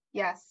on.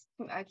 Yes,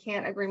 I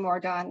can't agree more,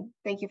 Don.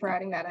 Thank you for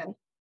adding that in.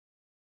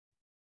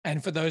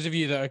 And for those of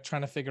you that are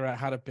trying to figure out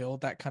how to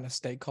build that kind of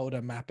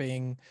stakeholder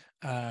mapping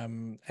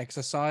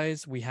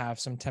exercise, we have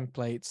some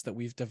templates that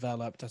we've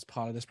developed as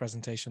part of this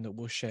presentation that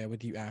we'll share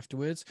with you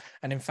afterwards.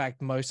 And in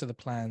fact, most of the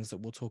plans that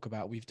we'll talk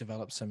about, we've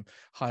developed some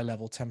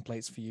high-level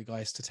templates for you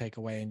guys to take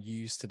away and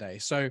use today.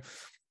 So,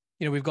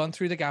 you know, we've gone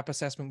through the gap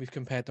assessment, we've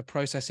compared the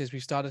processes,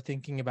 we've started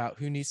thinking about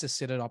who needs to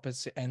sit at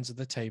opposite ends of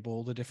the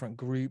table, the different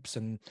groups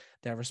and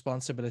their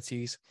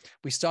responsibilities.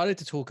 We started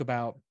to talk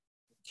about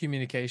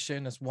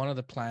communication as one of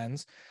the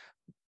plans.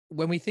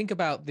 When we think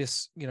about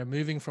this, you know,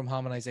 moving from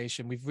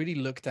harmonization, we've really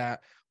looked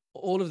at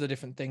all of the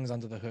different things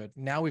under the hood.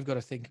 Now we've got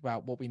to think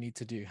about what we need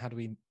to do. How do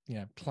we, you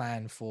know,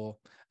 plan for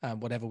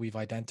whatever we've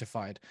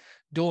identified?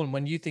 Dawn,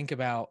 when you think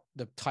about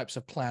the types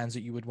of plans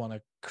that you would want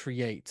to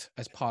create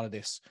as part of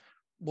this,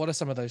 what are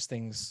some of those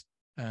things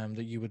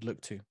that you would look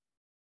to?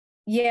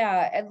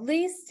 Yeah, at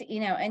least,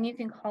 you know, and you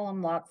can call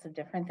them lots of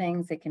different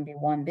things. It can be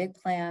one big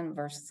plan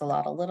versus a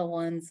lot of little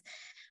ones.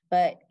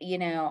 But, you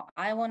know,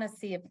 I want to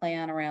see a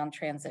plan around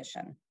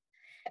transition,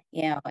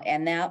 you know,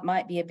 and that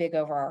might be a big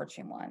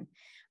overarching one.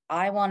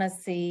 I want to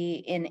see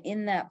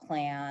in that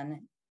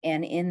plan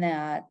and in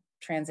that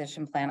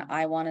transition plan,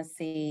 I want to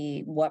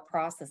see what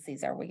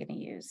processes are we going to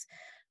use?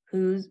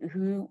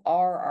 Who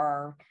are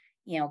our,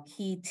 you know,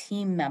 key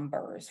team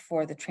members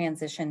for the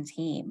transition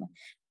team?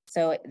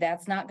 So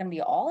that's not going to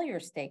be all your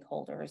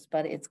stakeholders,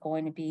 but it's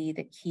going to be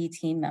the key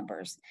team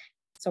members.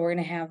 So we're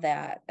going to have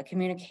that, a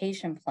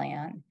communication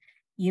plan.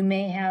 You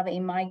may have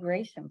a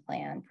migration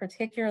plan,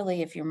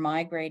 particularly if you're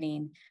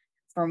migrating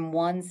from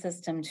one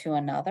system to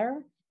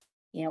another.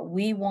 You know,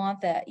 we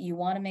want that, you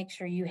want to make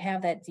sure you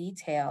have that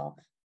detail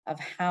of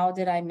how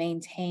did I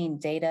maintain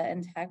data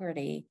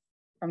integrity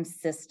from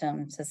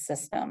system to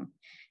system.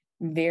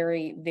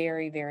 Very,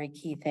 very, very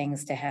key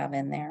things to have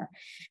in there.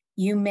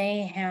 You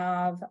may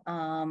have,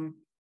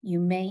 you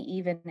may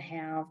even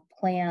have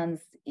plans,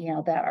 you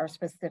know, that are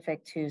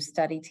specific to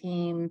study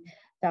team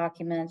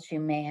documents. You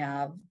may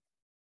have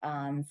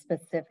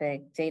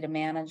specific data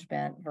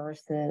management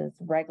versus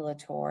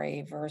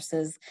regulatory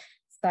versus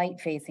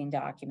site-facing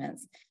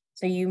documents.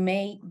 So you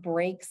may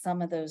break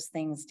some of those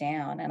things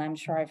down, and I'm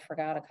sure I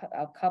forgot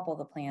a couple of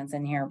the plans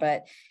in here,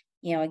 but,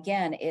 you know,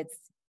 again,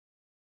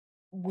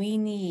 we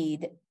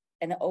need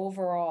an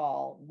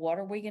overall, what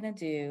are we going to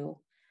do?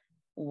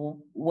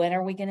 When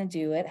are we going to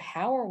do it?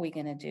 How are we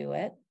going to do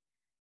it?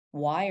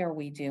 Why are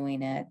we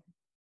doing it?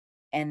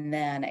 And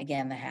then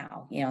again, the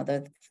how, you know,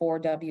 the 4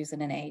 W's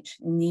and an H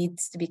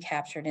needs to be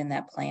captured in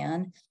that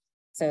plan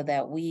so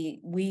that we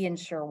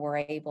ensure we're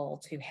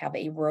able to have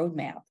a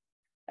roadmap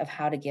of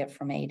how to get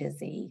from A to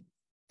Z.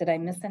 Did I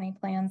miss any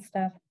plans,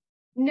 Steph?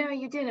 No,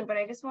 you didn't, but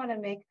I just want to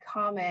make a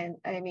comment.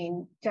 I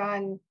mean,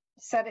 John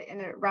said it in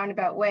a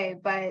roundabout way,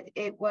 but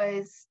it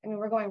was, I mean,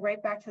 we're going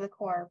right back to the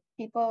core.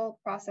 People,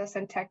 process,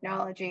 and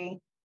technology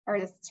are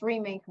the 3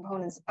 main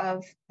components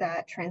of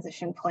that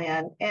transition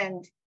plan.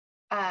 And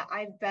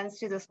I've been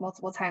through this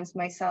multiple times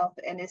myself,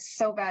 and it's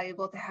so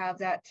valuable to have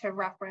that to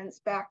reference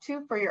back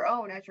to for your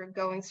own as you're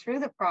going through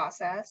the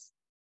process.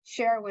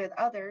 Share with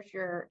others,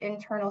 your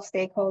internal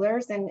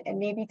stakeholders, and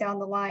maybe down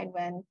the line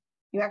when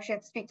you actually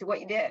have to speak to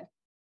what you did.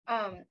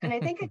 And I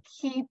think a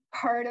key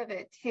part of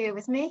it too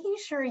is making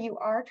sure you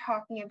are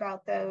talking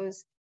about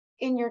those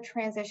in your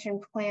transition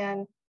plan,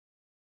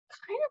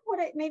 kind of what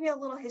it, maybe a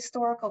little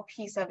historical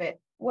piece of it,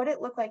 what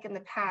it looked like in the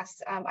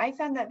past. I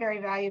found that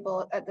very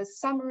valuable. The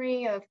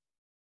summary of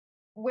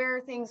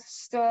where things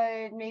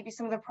stood, maybe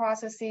some of the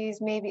processes,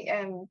 maybe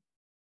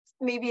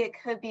it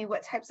could be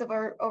what types of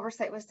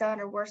oversight was done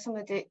or where some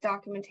of the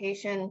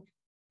documentation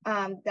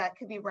that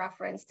could be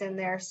referenced in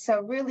there.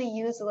 So really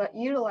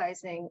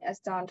utilizing, as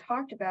Don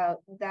talked about,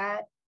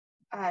 that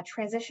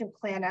transition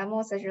plan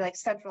almost as your like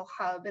central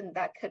hub, and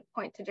that could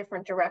point to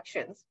different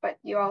directions, but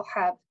you all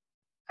have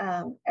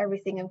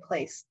everything in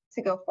place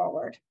to go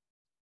forward.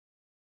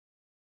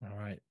 All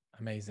right.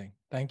 Amazing.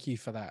 Thank you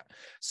for that.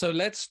 So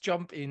let's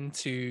jump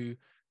into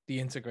the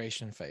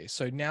integration phase.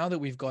 So now that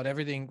we've got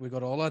everything, we've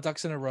got all our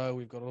ducks in a row,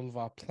 we've got all of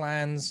our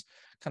plans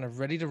kind of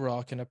ready to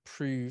rock and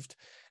approved.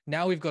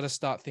 Now we've got to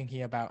start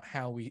thinking about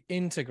how we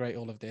integrate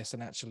all of this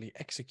and actually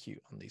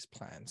execute on these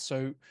plans.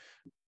 So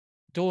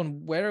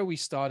Dawn, where are we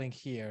starting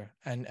here?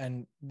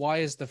 And why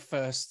is the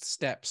first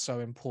step so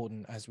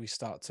important as we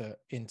start to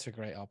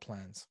integrate our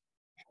plans?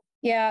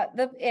 Yeah,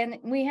 and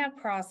we have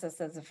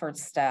process as a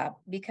first step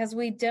because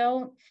you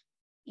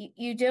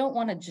don't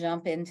want to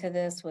jump into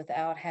this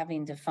without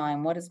having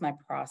defined what is my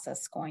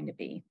process going to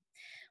be?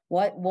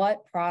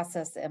 What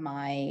process am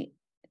I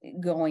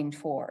going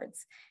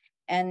towards?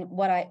 And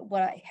what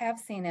I have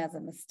seen as a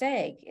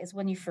mistake is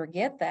when you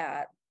forget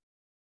that,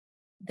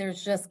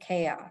 there's just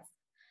chaos.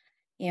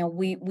 You know,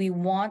 we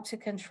want to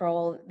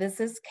control, this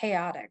is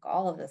chaotic.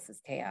 All of this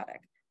is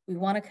chaotic. We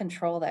want to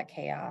control that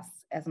chaos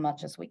as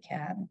much as we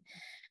can.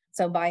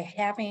 So by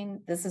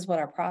having, this is what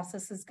our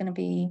process is going to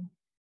be.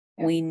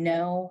 We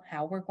know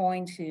how we're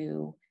going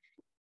to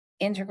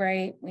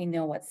integrate. We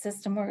know what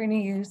system we're going to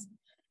use.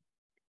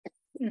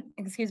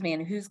 Excuse me,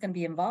 and who's going to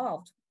be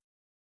involved.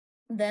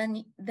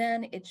 Then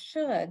it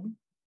should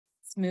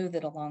smooth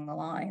it along the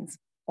lines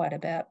quite a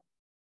bit.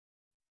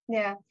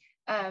 Yeah.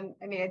 I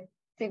mean, I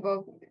think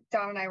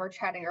Don and I were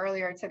chatting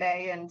earlier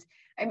today, and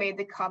I made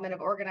the comment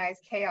of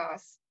organized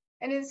chaos.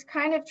 And it's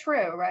kind of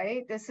true,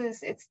 right?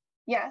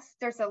 Yes,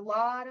 there's a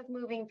lot of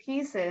moving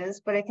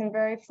pieces, but it can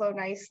very flow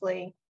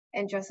nicely.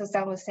 And just as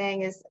Don was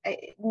saying, is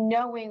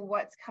knowing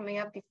what's coming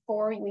up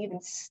before you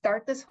even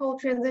start this whole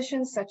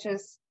transition, such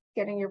as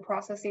getting your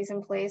processes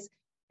in place,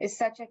 is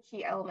such a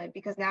key element,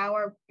 because now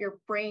your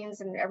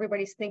brains and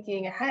everybody's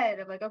thinking ahead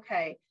of like,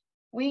 okay,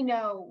 we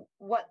know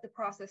what the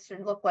process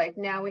should look like.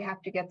 Now we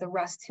have to get the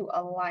rest to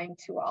align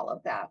to all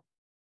of that.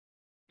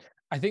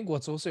 I think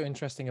what's also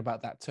interesting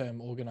about that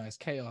term organized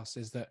chaos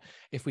is that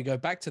if we go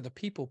back to the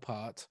people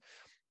part,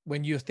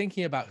 when you're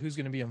thinking about who's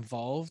going to be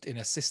involved in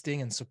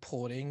assisting and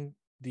supporting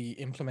the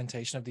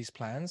implementation of these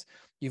plans,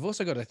 you've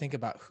also got to think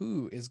about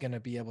who is going to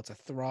be able to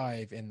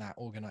thrive in that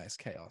organized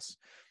chaos,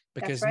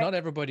 because not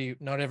everybody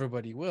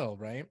will,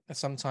 right?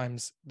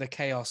 Sometimes the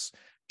chaos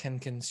can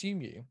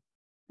consume you.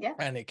 Yeah.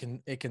 And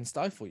it can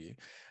stifle you.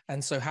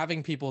 And so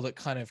having people that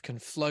kind of can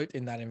float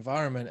in that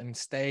environment and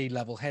stay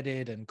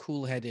level-headed and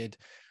cool-headed,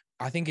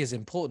 I think is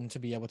important to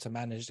be able to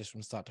manage this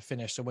from start to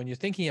finish. So when you're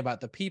thinking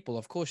about the people,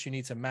 of course, you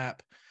need to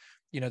map,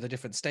 the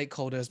different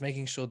stakeholders,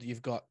 making sure that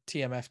you've got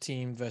TMF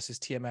team versus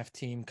TMF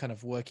team kind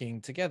of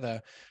working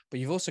together. But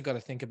you've also got to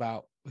think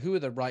about who are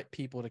the right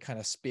people to kind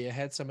of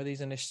spearhead some of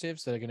these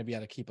initiatives that are going to be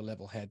able to keep a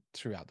level head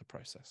throughout the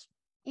process.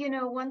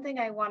 One thing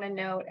I want to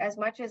note, as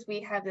much as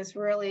we have this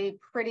really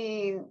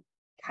pretty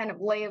kind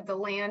of lay of the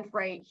land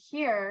right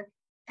here,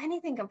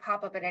 anything can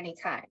pop up at any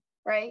time,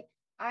 right?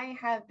 I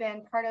have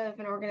been part of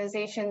an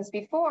organizations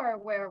before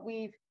where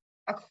we've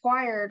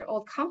acquired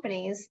old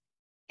companies,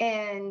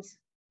 and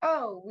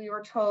we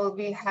were told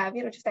we have,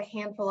 just a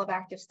handful of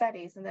active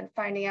studies, and then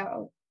finding out,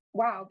 oh,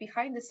 wow,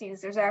 behind the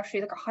scenes, there's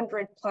actually like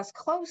 100+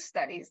 closed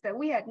studies that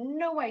we had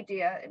no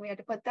idea, and we had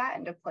to put that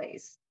into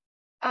place.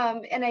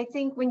 And I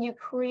think when you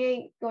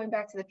create, going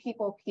back to the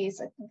people piece,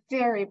 a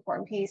very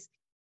important piece,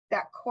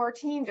 that core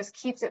team just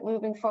keeps it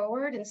moving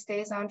forward and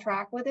stays on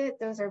track with it.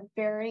 Those are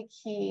very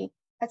key.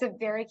 That's a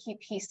very key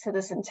piece to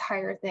this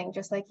entire thing,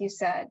 just like you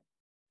said.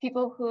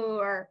 People who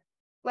are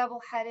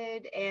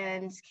level-headed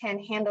and can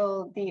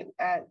handle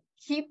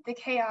keep the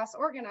chaos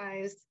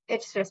organized,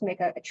 it's just make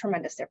a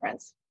tremendous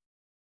difference.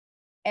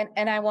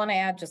 And I want to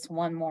add just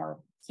one more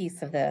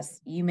piece of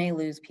this. You may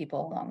lose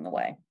people along the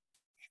way.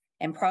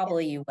 And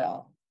probably you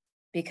will,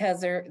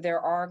 because there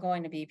are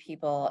going to be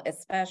people,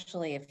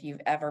 especially if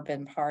you've ever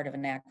been part of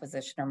an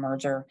acquisition or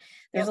merger,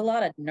 there's a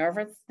lot of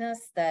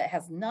nervousness that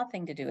has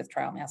nothing to do with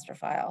trial master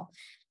file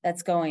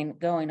that's going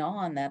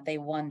on, that they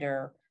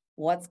wonder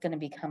what's going to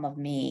become of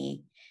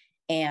me.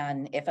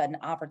 And if an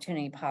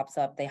opportunity pops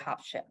up, they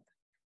hop ship.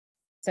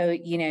 So,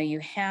 you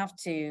have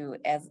to,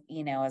 as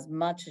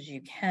much as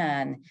you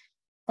can,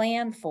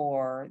 plan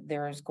for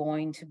there's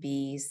going to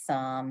be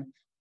some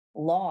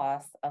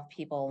loss of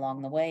people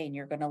along the way, and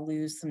you're going to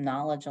lose some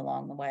knowledge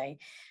along the way.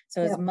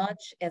 So as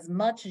much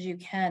as you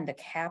can to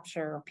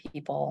capture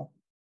people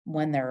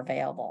when they're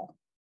available,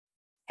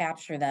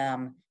 capture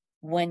them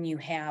when you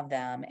have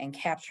them, and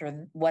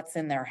capture what's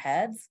in their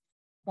heads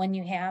when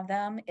you have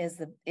them is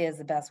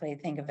the best way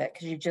to think of it,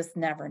 because you just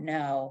never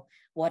know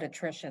what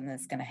attrition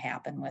is going to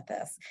happen with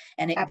this,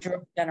 and it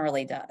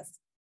generally does.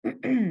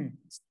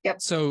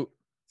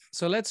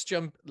 So let's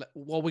jump.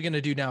 What we're going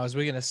to do now is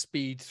we're going to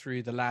speed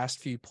through the last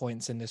few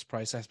points in this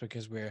process,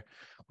 because we've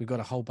got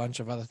a whole bunch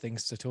of other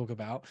things to talk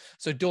about.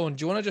 So Dawn,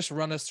 do you want to just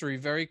run us through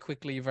very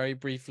quickly, very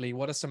briefly,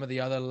 what are some of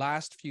the other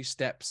last few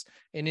steps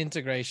in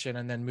integration,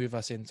 and then move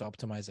us into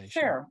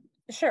optimization?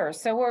 Sure.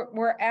 So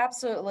we're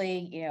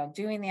absolutely,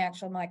 doing the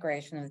actual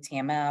migration of the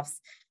TMFs,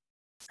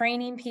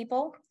 training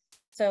people.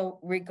 So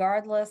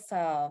regardless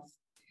of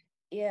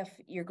if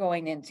you're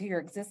going into your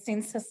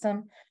existing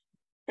system,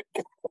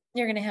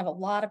 you're going to have a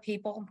lot of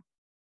people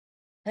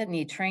that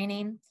need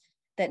training,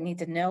 that need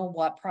to know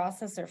what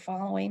process they're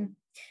following.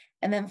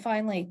 And then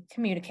finally,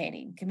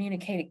 communicate.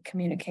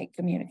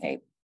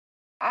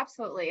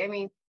 Absolutely. I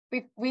mean,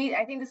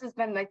 I think this has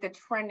been like the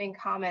trending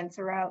comments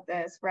throughout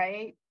this,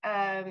 right?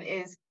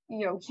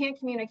 Can't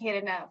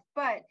communicate enough,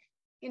 but,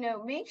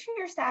 make sure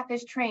your staff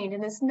is trained,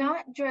 and it's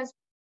not just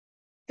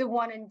the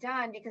one and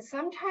done, because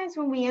sometimes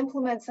when we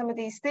implement some of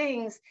these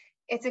things,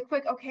 it's a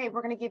quick, okay,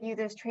 we're going to give you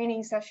this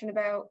training session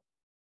about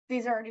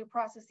these are our new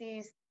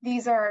processes,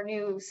 these are our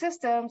new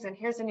systems, and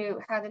here's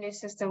how the new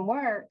system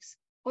works.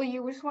 Well,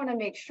 you just want to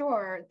make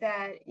sure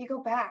that you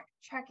go back,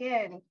 check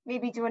in,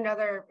 maybe do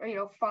another,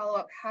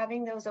 follow-up,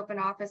 having those open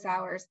office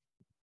hours.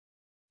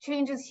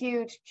 Change is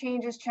huge,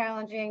 change is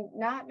challenging.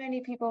 Not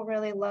many people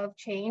really love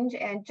change.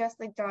 And just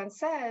like Dawn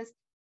says,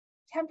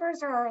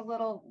 tempers are a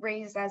little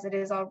raised as it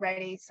is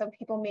already. Some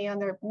people may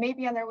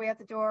be on their way out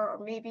the door,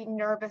 or maybe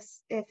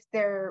nervous if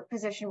their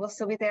position will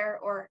still be there,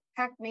 or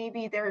heck,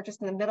 maybe they're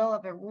just in the middle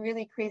of a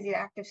really crazy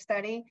active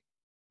study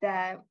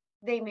that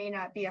they may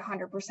not be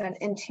 100%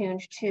 in tune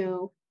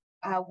to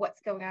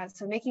what's going on.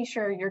 So making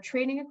sure you're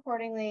training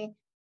accordingly,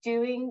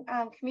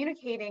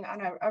 communicating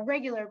on a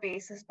regular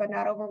basis, but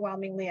not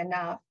overwhelmingly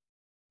enough.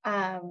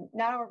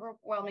 Not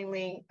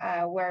overwhelmingly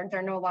where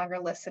they're no longer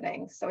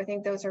listening. So I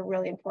think those are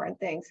really important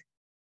things.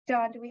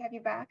 Dawn, do we have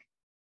you back?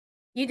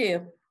 You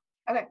do.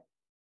 Okay.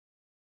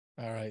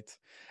 All right.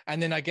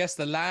 And then I guess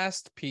the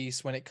last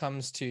piece, when it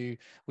comes to,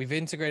 we've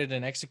integrated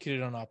and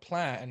executed on our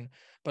plan,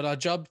 but our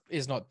job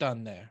is not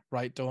done there,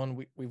 right, Dawn?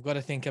 We've got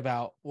to think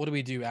about, what do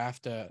we do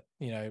after,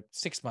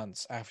 6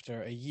 months,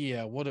 after a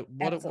year? What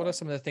are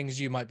some of the things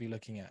you might be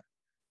looking at?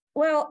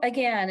 Well,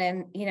 again,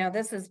 and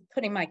this is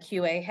putting my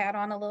QA hat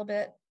on a little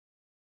bit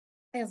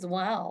as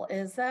well,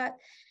 is that,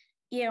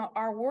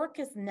 our work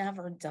is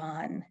never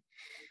done.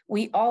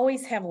 We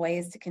always have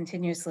ways to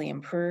continuously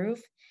improve,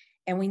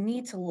 and we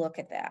need to look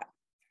at that.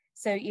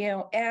 So,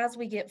 as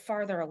we get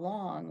farther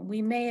along,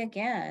 we may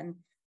again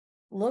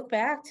look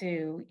back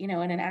to, in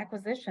an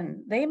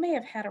acquisition, they may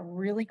have had a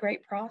really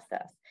great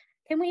process.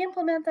 Can we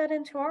implement that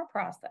into our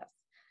process?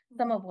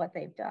 Some of what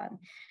they've done.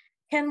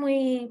 Can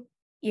we,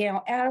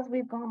 as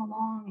we've gone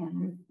along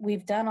and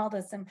we've done all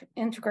this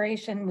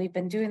integration, we've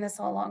been doing this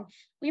all along,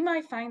 we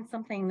might find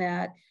something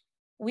that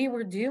we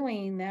were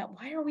doing that,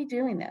 why are we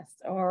doing this?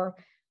 Or,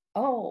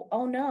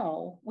 oh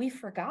no, we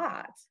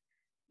forgot,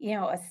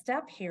 a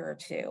step here or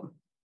two.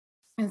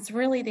 It's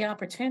really the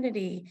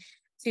opportunity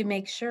to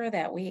make sure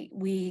that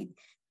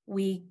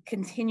we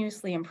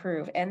continuously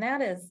improve. And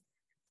that is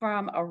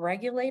from a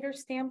regulator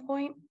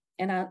standpoint.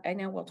 And I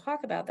know we'll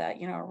talk about that,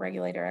 our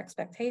regulator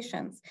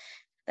expectations.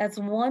 That's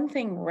one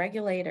thing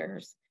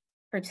regulators,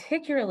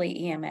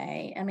 particularly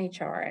EMA,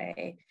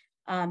 MHRA,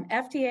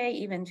 FDA,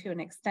 even to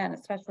an extent,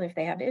 especially if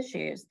they have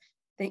issues,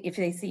 if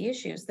they see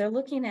issues, they're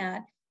looking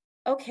at,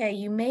 okay,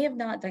 you may have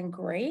not done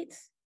great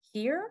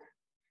here,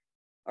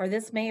 or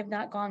this may have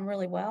not gone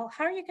really well.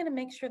 How are you going to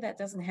make sure that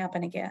doesn't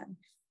happen again?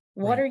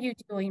 What are you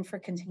doing for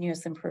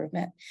continuous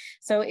improvement?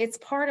 So it's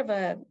part of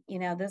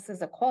this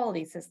is a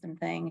quality system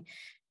thing.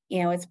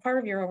 It's part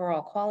of your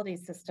overall quality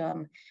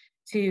system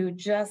to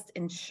just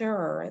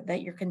ensure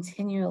that you're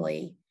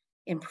continually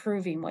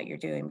improving what you're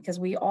doing, because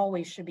we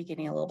always should be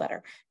getting a little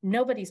better.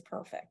 Nobody's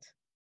perfect.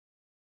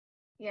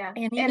 Yeah.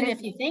 And even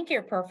if you think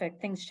you're perfect,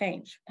 things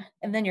change,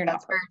 and then you're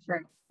not perfect. Very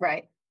true.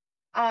 Right.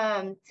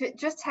 To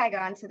just tag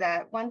on to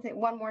that, one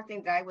more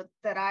thing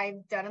that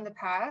I've done in the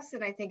past,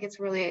 and I think it's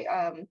really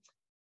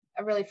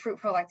a really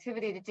fruitful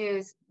activity to do,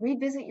 is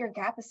revisit your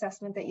gap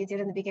assessment that you did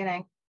in the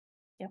beginning.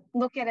 Yep.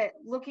 Look at it.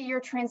 Look at your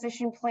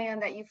transition plan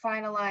that you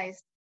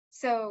finalized.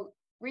 So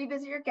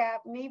revisit your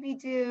gap, maybe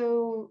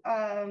do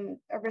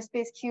a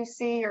risk-based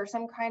QC or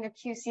some kind of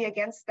QC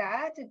against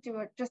that to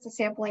do just a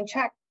sampling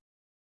check.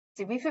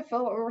 Did we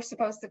fulfill what we were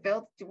supposed to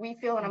build? Do we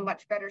feel in a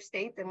much better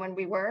state than when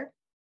we were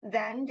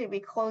then? Did we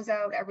close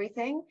out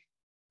everything?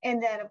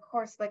 And then, of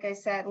course, like I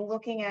said,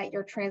 looking at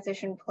your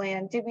transition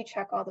plan, did we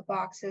check all the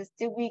boxes?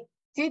 Did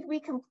we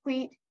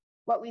complete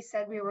what we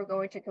said we were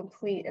going to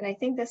complete? And I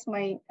think this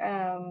might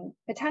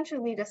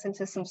potentially lead us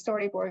into some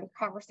storyboarding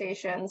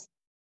conversations.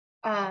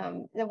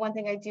 The one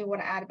thing I do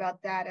want to add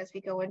about that as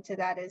we go into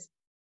that is,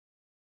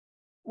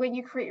 when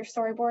you create your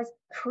storyboards,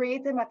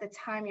 create them at the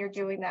time you're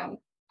doing them.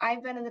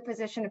 I've been in the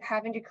position of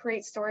having to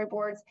create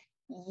storyboards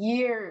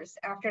years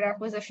after an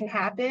acquisition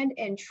happened,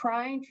 and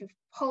trying to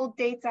pull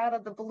dates out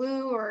of the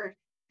blue or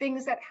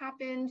things that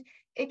happened.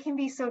 It can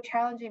be so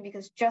challenging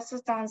because, just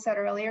as Dawn said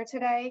earlier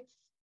today,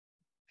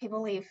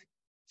 people leave,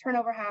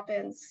 turnover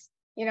happens,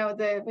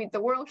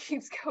 the world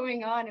keeps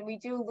going on, and we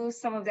do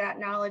lose some of that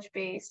knowledge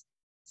base.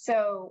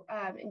 So,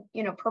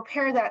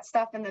 prepare that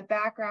stuff in the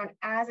background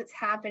as it's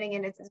happening,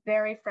 and it's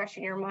very fresh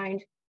in your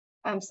mind.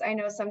 So I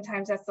know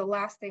sometimes that's the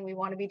last thing we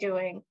want to be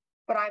doing,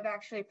 but I've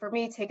actually, for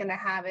me, taken the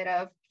habit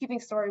of keeping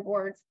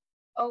storyboards,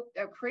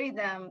 create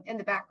them in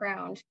the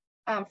background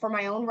for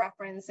my own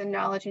reference and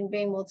knowledge, and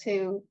being able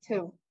to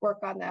work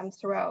on them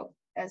throughout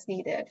as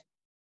needed.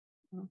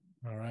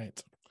 All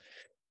right.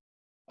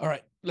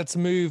 Let's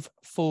move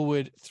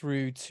forward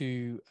through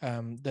to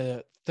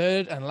the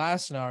third and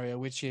last scenario,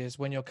 which is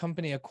when your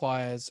company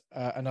acquires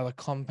another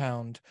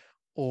compound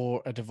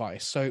or a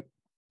device. So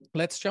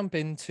let's jump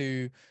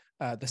into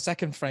the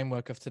second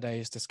framework of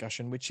today's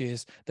discussion, which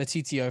is the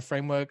TTO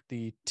framework,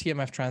 the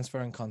TMF transfer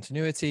and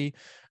continuity,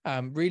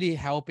 really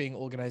helping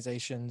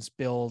organizations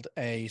build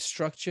a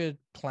structured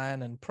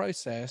plan and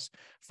process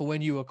for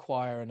when you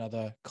acquire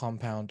another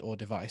compound or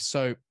device.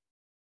 So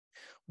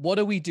what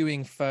are we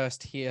doing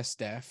first here,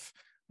 Steph,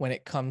 when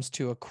it comes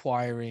to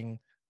acquiring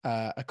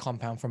a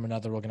compound from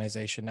another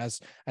organization? As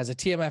a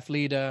TMF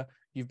leader,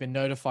 you've been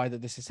notified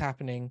that this is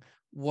happening.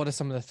 What are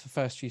some of the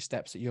first few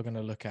steps that you're going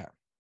to look at?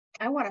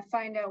 I want to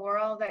find out where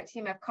all that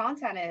TMF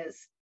content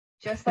is,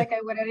 just like I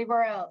would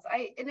anywhere else.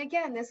 And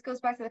again, this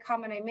goes back to the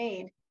comment I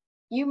made.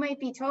 you might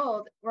be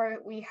told where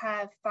we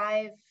have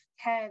 5,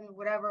 10,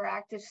 whatever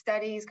active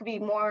studies, could be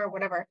more,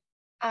 whatever.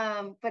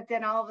 But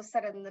then all of a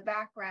sudden in the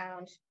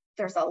background,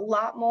 there's a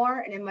lot more,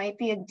 and it might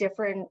be at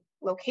different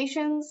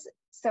locations.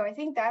 So I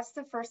think that's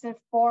the first and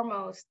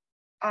foremost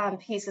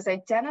piece, is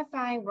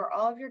identifying where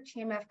all of your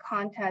TMF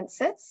content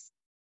sits.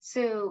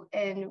 So,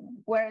 and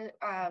where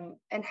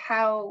and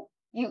how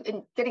you,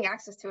 and getting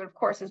access to it, of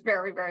course, is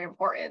very, very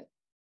important.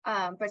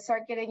 But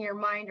start getting your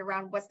mind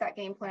around what's that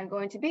game plan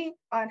going to be,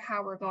 on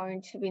how we're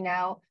going to be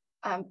now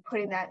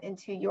putting that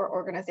into your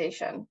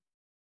organization.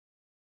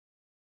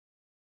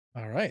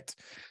 All right.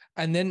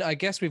 And then I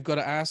guess we've got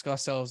to ask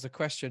ourselves the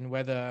question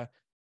whether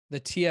the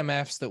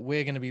TMFs that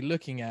we're going to be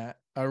looking at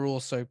are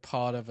also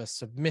part of a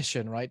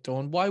submission, right,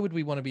 Dawn? Why would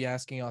we want to be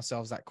asking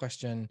ourselves that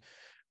question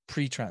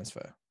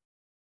pre-transfer?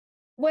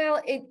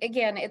 Well,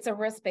 again, it's a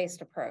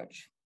risk-based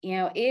approach. You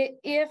know,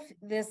 if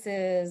this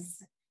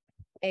is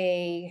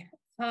a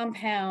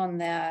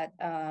compound that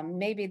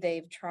maybe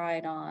they've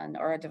tried on,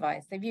 or a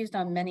device they've used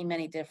on many,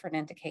 many different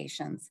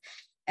indications,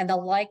 and the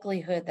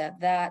likelihood that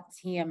that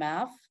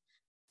TMF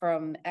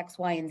from X,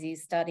 Y, and Z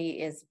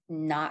study is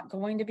not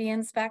going to be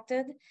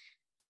inspected,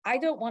 I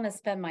don't want to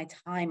spend my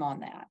time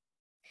on that.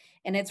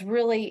 And it's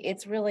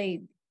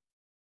really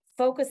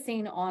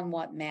focusing on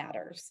what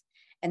matters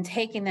and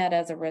taking that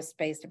as a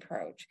risk-based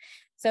approach.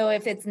 So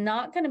if it's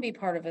not going to be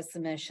part of a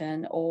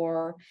submission,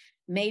 or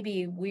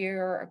maybe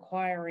we're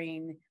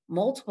acquiring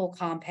multiple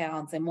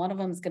compounds and one of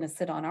them is going to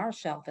sit on our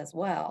shelf as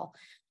well,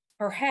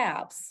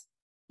 perhaps,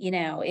 you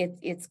know,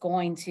 it's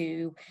going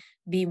to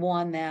be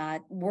one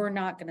that we're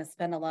not going to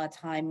spend a lot of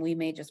time. We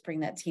may just bring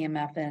that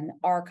TMF in,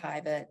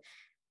 archive it,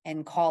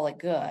 and call it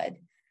good.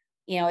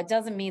 You know, it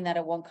doesn't mean that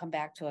it won't come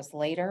back to us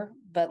later,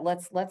 but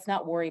let's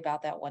not worry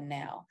about that one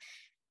now.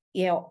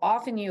 You know,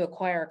 often you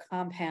acquire a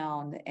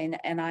compound,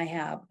 and I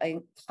have a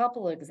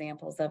couple of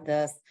examples of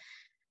this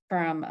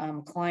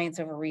from clients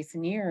over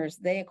recent years.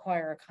 They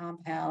acquire a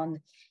compound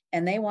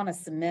and they want to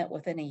submit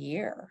within a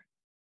year,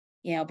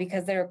 you know,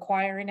 because they're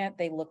acquiring it.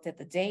 They looked at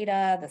the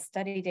data, the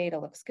study data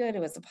looks good.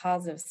 It was a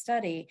positive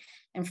study.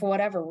 And for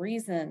whatever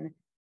reason,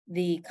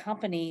 the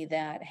company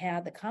that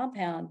had the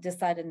compound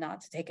decided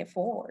not to take it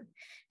forward.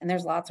 And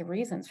there's lots of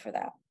reasons for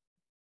that.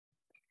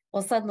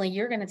 Well, suddenly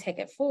you're going to take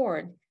it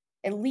forward,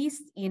 at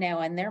least, you know,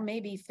 and there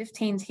may be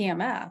 15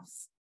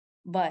 TMFs,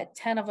 but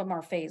 10 of them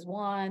are phase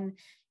 1,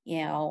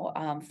 you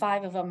know,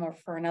 5 of them are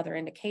for another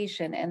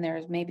indication, and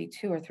there's maybe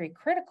 2 or 3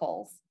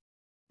 criticals.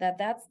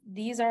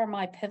 These are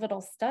my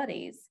pivotal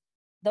studies.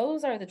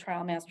 Those are the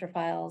trial master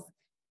files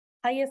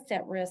highest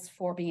at risk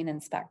for being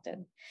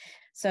inspected.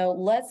 So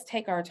let's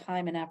take our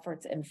time and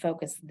efforts and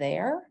focus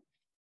there.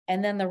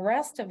 And then the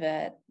rest of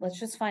it, let's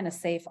just find a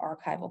safe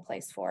archival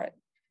place for it,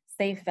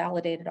 safe,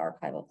 validated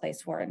archival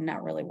place for it, and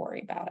not really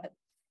worry about it.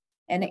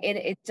 And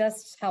it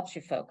just helps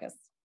you focus.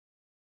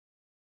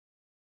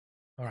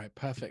 All right,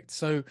 perfect.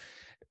 So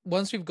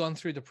once we've gone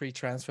through the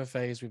pre-transfer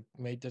phase, we've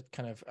made the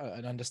kind of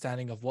an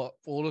understanding of what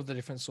all of the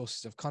different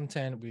sources of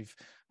content, we've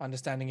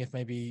understanding if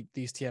maybe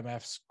these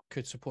TMFs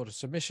could support a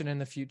submission in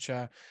the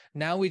future.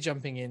 Now we're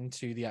jumping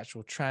into the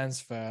actual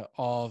transfer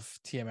of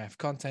TMF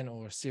content,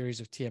 or a series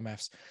of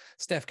TMFs.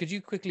 Steph, could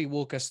you quickly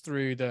walk us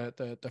through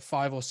the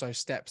 5 or so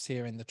steps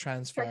here in the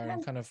transfer,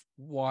 and kind of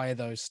why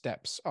those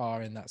steps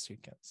are in that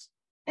sequence?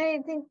 I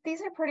think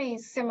these are pretty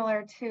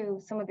similar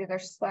to some of the other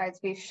slides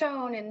we've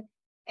shown,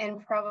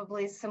 and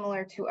probably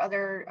similar to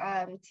other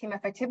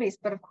TMF activities.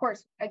 But of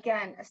course,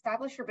 again,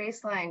 establish your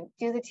baseline,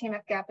 do the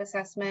TMF gap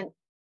assessment.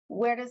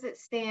 Where does it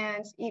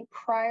stand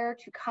prior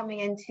to coming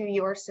into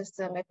your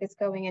system, if it's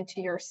going into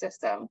your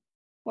system?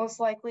 Most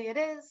likely it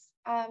is.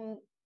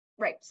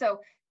 Right,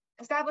 so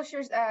establish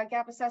your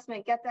gap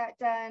assessment, get that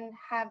done,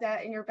 have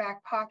that in your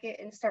back pocket,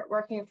 and start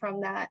working from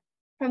that.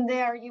 From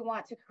there, you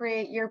want to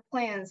create your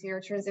plans,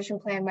 your transition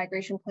plan,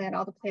 migration plan,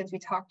 all the plans we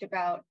talked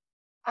about.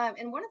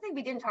 And one thing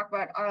we didn't talk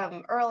about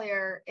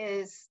earlier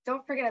is,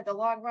 don't forget, at the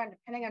long run,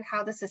 depending on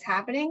how this is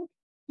happening,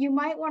 you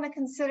might want to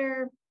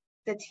consider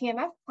the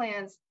TMF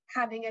plans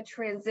having a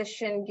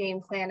transition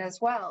game plan as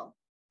well.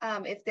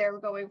 If they're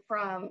going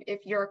from,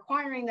 if you're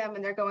acquiring them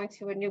and they're going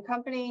to a new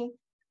company,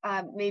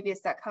 maybe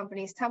it's that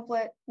company's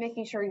template,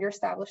 making sure you're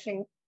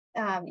establishing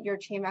your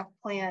TMF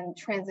plan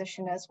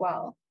transition as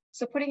well.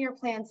 So putting your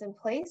plans in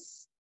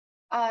place.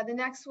 The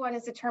next one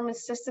is determine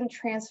system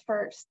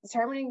transfers,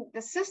 determining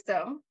the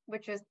system,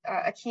 which is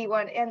a key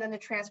one, and then the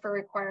transfer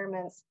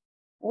requirements.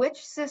 Which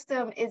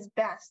system is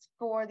best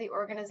for the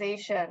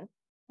organization?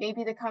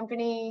 Maybe the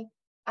company,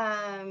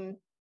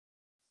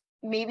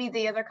 maybe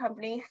the other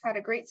company had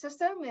a great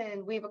system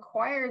and we've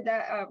acquired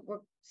that, we're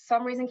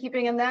some reason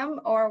keeping in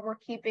them, or we're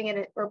keeping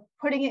it, we're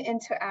putting it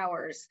into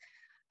ours,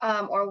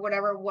 or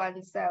whatever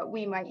ones that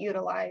we might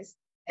utilize.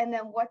 And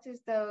then what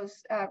does those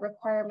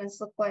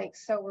requirements look like?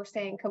 So we're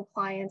staying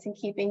compliant and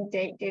keeping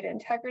data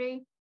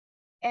integrity.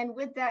 And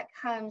with that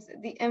comes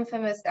the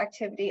infamous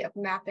activity of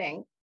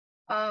mapping.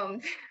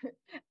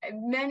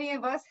 Many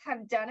of us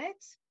have done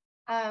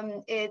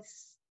it.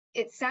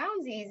 It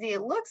sounds easy,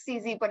 it looks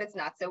easy, but it's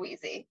not so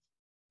easy.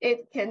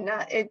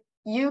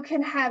 You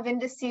can have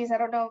indices. I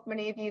don't know if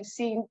many of you have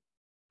seen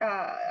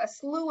a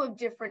slew of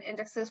different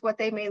indexes, what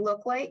they may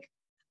look like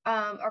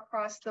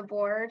across the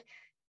board.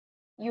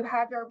 You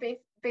have your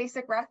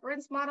basic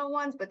reference model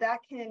ones, but that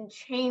can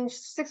change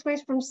 6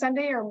 weeks from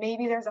Sunday, or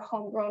maybe there's a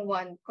homegrown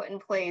one put in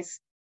place.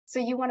 So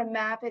you want to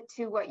map it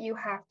to what you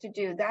have to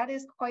do. That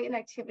is quite an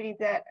activity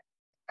that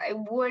I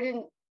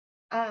wouldn't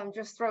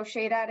just throw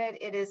shade at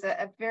it. It is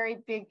a very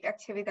big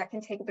activity that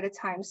can take a bit of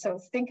time. So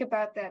think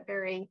about that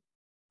very,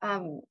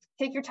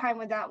 take your time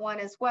with that one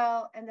as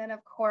well. And then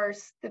of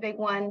course, the big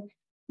one,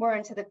 we're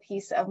into the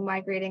piece of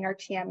migrating our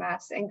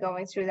TMFs and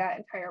going through that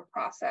entire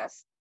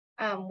process,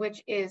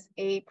 which is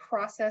a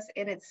process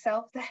in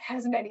itself that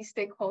has many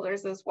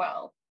stakeholders as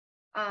well.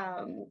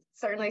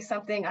 Certainly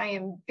something I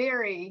am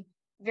very,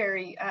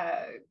 very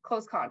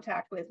close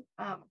contact with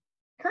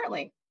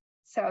currently.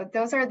 So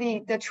those are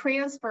the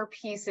transfer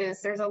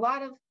pieces. There's a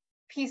lot of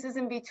pieces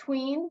in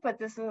between, but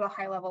this is the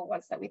high level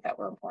ones that we thought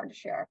were important to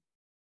share.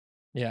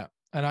 Yeah.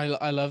 And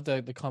I love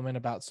the comment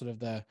about sort of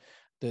the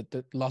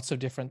lots of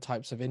different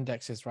types of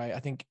indexes, right? I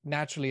think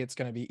naturally it's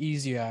going to be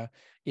easier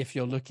if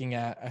you're looking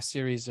at a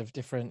series of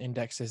different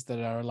indexes that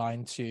are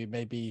aligned to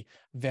maybe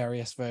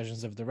various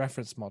versions of the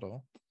reference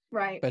model.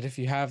 Right. But if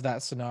you have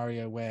that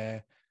scenario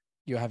where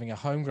you're having a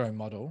homegrown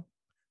model,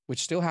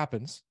 which still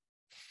happens,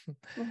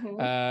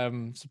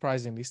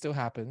 surprisingly still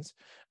happens,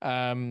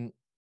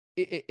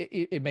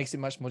 it makes it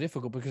much more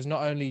difficult, because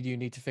not only do you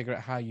need to figure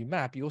out how you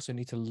map, you also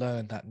need to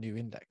learn that new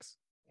index.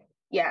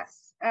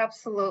 Yes,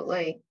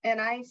 absolutely.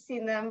 And I've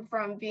seen them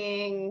from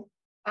being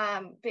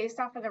based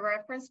off of the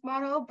reference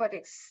model, but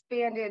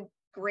expanded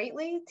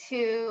greatly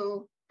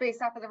to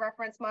based off of the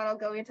reference model,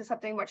 going into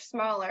something much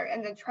smaller,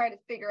 and then try to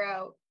figure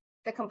out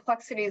the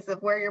complexities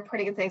of where you're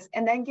putting things,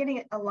 and then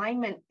getting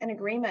alignment and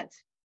agreement.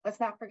 Let's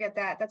not forget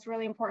that. That's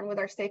really important with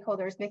our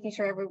stakeholders, making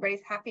sure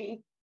everybody's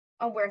happy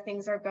on where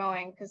things are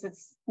going, because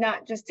it's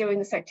not just doing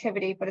this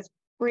activity, but it's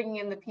bringing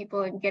in the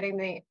people and getting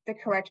the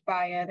correct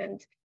buy-in,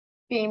 and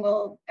being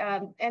able,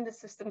 and the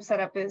system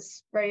setup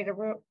is ready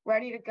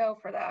to go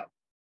for that.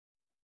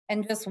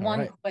 And just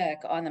one quick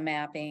on the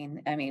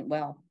mapping. I mean,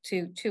 well,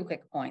 two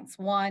quick points.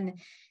 One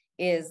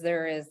is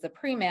there is the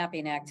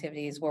pre-mapping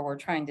activities where we're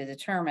trying to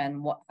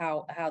determine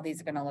how these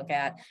are going to look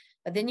at,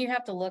 but then you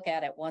have to look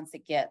at it once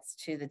it gets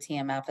to the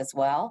TMF as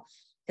well,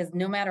 because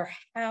no matter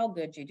how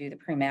good you do the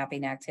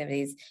pre-mapping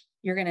activities,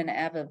 you're going to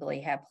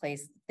inevitably have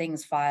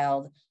things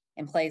filed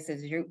in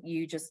places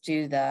you just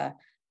do the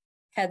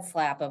head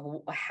slap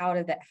of how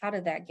did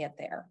that get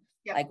there?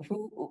 Yep. Like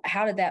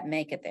how did that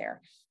make it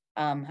there?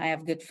 I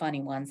have good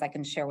funny ones I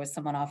can share with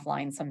someone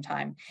offline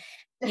sometime.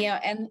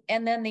 And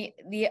then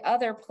the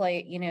other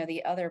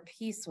the other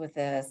piece with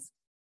this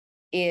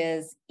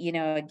is,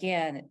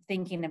 again,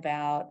 thinking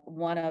about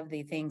one of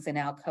the things in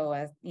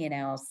Alcoa,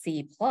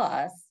 C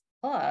plus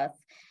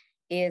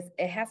is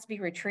it has to be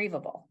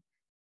retrievable.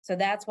 So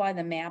that's why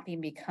the mapping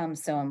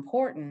becomes so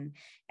important.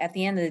 At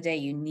the end of the day,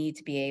 you need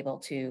to be able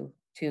to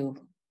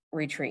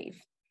retrieve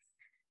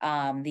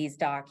these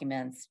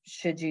documents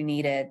should you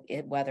need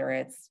it, whether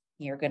it's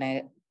you're going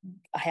to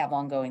have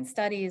ongoing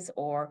studies,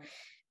 or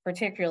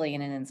particularly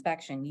in an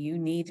inspection, you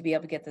need to be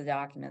able to get the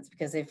documents,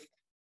 because if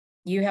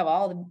you have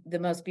all the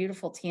most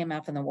beautiful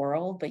TMF in the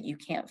world, but you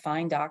can't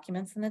find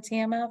documents in the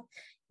TMF,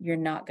 you're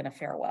not going to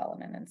fare well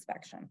in an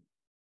inspection.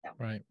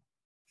 Right.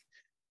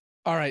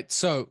 All right.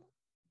 So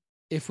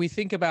if we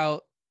think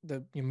about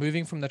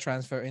moving from the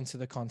transfer into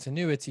the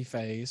continuity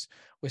phase,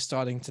 we're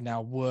starting to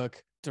now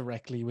work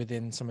directly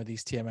within some of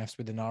these TMFs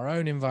within our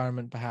own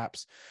environment,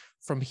 perhaps.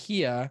 From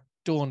here,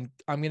 Dawn,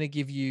 I'm going to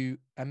give you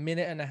a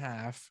minute and a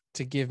half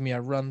to give me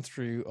a run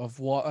through of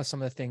what are some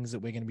of the things that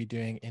we're going to be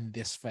doing in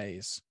this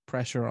phase.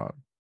 Pressure on.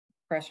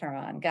 Pressure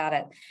on. Got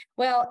it.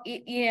 Well,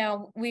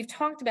 we've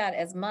talked about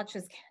as much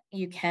as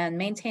you can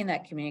maintain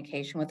that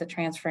communication with the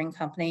transferring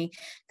company,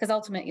 because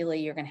ultimately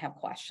you're going to have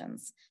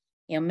questions.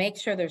 Make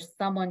sure there's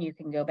someone you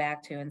can go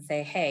back to and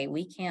say, hey,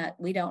 we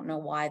don't know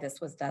why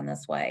this was done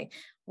this way.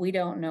 We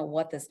don't know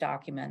what this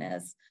document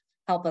is.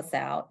 Help us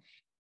out.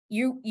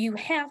 You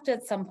have to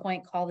at some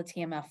point call the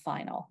TMF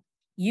final.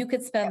 You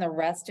could spend the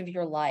rest of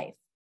your life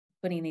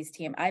putting these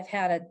I've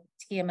had a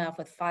TMF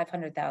with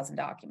 500,000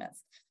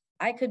 documents.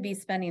 I could be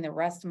spending the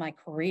rest of my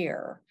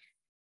career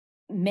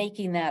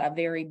making that a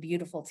very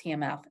beautiful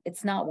TMF.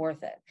 It's not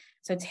worth it.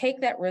 So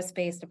take that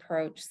risk-based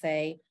approach,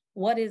 say,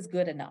 what is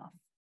good enough?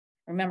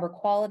 Remember,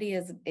 quality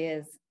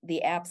is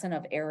the absence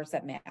of errors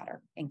that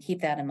matter, and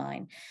keep that in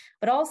mind.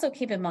 But also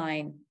keep in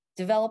mind,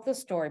 develop the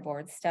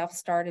storyboard. Steph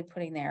started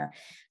putting there.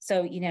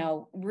 So,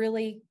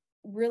 really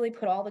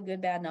put all the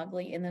good, bad, and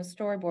ugly in those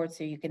storyboards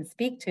so you can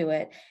speak to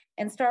it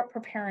and start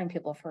preparing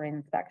people for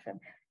inspection.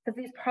 Because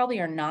these probably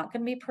are not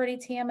going to be pretty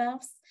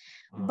TMFs.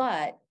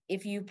 But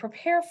if you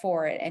prepare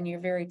for it and you're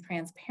very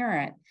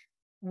transparent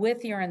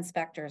with your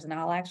inspectors, and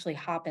I'll actually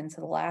hop into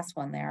the last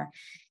one there.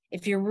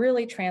 If you're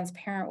really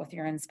transparent with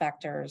your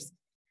inspectors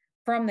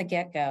from the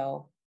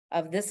get-go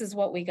of this is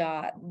what we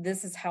got,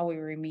 this is how we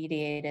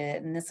remediated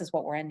it, and this is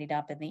what we're ending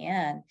up in the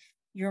end,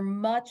 you're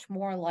much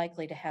more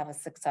likely to have a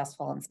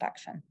successful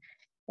inspection.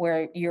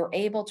 where you're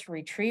able to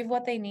retrieve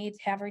what they need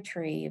to have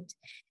retrieved,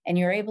 and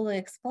you're able to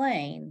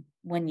explain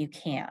when you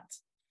can't.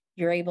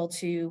 You're able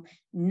to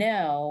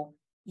know,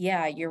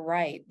 yeah, you're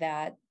right,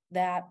 that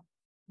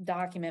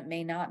document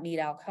may not meet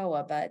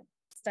Alcoa, but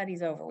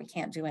study's over. We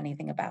can't do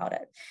anything about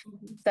it.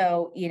 Mhm.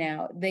 So,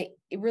 they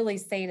really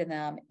say to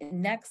them,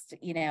 next,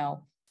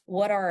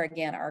 what are,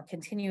 again, our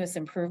continuous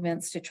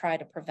improvements to try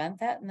to prevent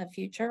that in the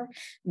future?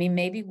 I mean,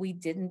 maybe we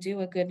didn't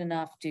do a good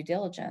enough due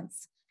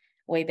diligence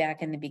way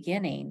back in the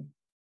beginning.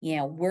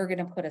 We're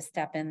going to put a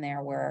step in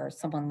there where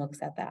someone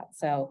looks at that.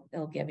 So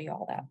it'll give you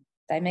all that.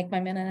 Did I make my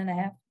minute and a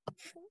half?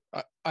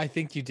 I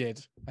think you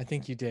did. I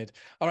think you did.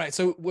 All right.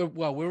 So we're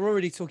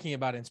already talking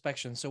about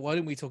inspections. So why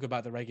don't we talk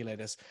about the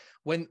regulators?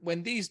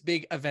 When these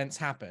big events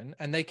happen,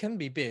 and they can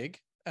be big,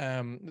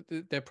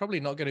 they're probably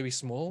not going to be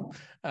small.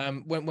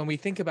 When we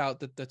think about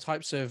the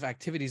types of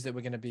activities that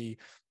we're going to be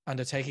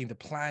undertaking, the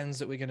plans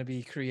that we're going to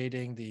be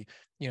creating, the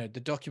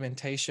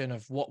documentation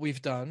of what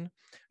we've done,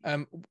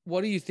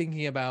 what are you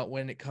thinking about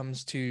when it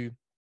comes to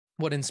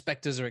what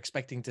inspectors are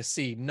expecting to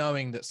see,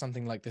 knowing that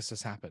something like this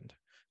has happened?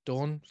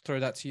 Dawn, throw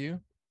that to you.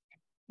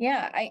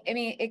 Yeah, I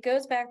mean, it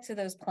goes back to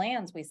those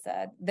plans we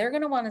said. They're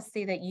going to want to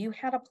see that you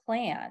had a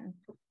plan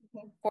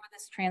for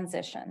this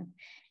transition.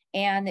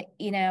 And,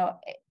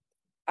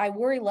 I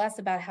worry less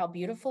about how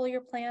beautiful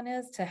your plan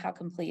is to how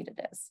complete it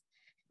is.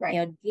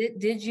 Right.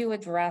 Did you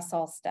address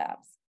all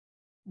steps?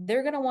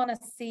 They're going to want to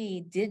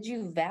see, did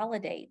you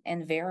validate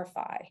and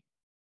verify?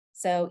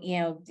 So,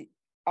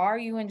 are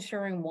you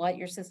ensuring what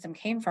your system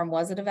came from?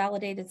 Was it a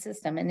validated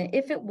system? And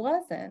if it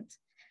wasn't,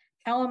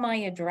 how am I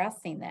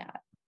addressing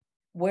that?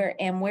 Where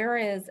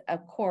is,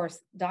 of course,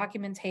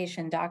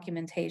 documentation.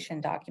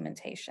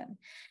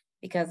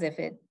 Because if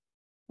it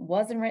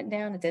wasn't written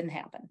down, it didn't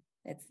happen.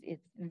 It's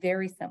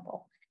very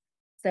simple.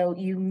 So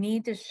you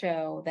need to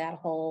show that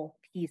whole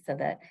piece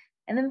of it.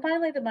 And then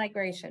finally, the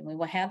migration. We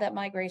will have that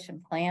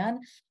migration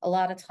plan. A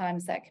lot of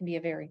times that can be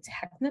a very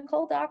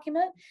technical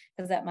document,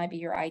 because that might be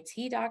your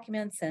IT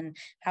documents and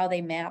how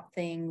they map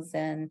things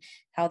and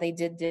how they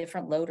did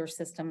different loader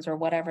systems or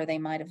whatever they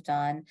might have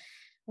done.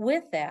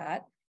 With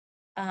that,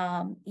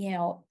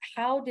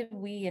 how did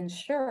we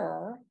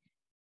ensure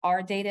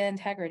our data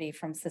integrity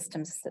from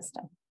system to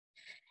system?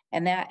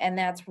 And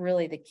that's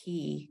really the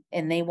key.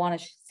 And they want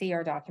to see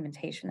our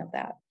documentation of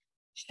that.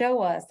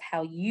 Show us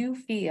how you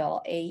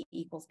feel A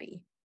equals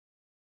B.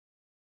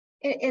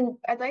 And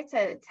I'd like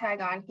to tag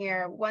on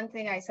here. One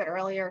thing I said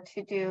earlier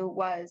to do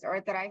was,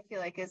 or that I feel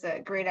like is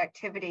a great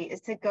activity,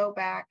 is to go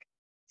back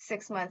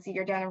 6 months, a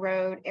year down the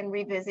road and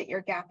revisit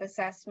your gap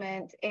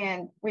assessment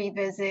and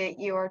revisit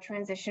your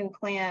transition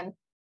plan,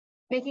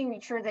 making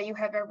sure that you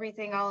have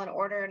everything all in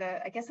order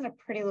to, I guess, in a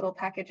pretty little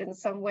package in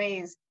some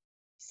ways.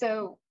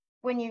 So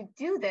when you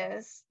do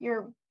this,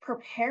 you're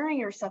preparing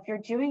yourself, you're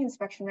doing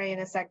inspection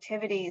readiness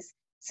activities.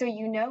 So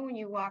when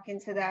you walk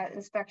into that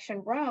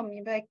inspection room,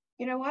 you'll be like,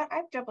 you know what,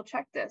 I've double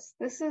checked this.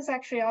 This is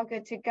actually all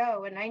good to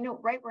go. And I know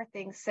right where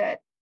things sit.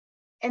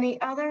 And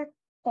the other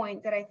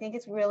point that I think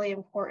is really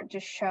important to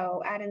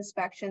show at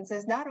inspections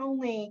is not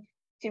only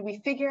did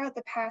we figure out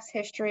the past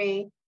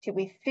history, did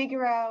we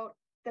figure out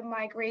the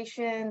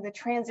migration, the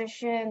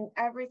transition,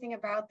 everything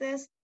about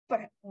this, but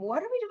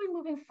what are we doing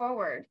moving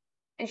forward?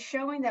 And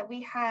showing that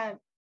we have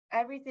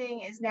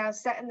everything is now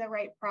set in the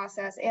right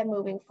process and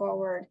moving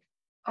forward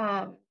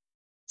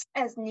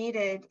as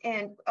needed,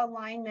 and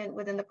alignment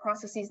within the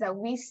processes that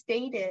we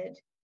stated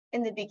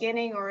in the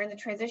beginning or in the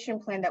transition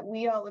plan that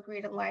we all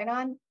agreed and aligned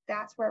on.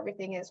 That's where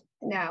everything is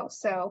now.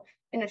 So,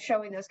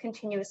 showing those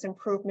continuous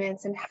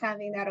improvements and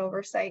having that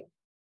oversight.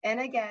 And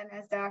again,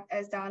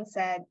 as Don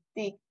said,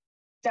 the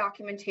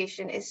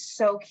documentation is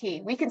so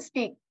key. We can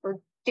speak for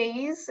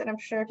days, and I'm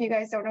sure if you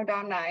guys don't know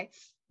Don and I,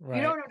 Right.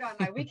 You don't know Don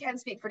and I, we can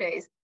speak for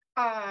days.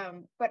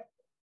 But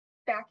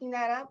backing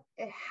that up,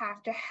 it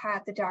have to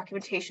have the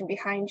documentation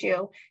behind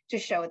you to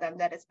show them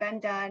that it's been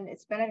done,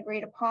 it's been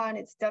agreed upon,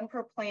 it's done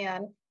per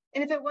plan.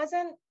 And if it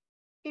wasn't,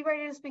 be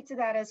ready to speak to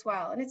that as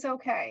well. And it's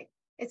okay.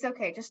 It's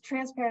okay. Just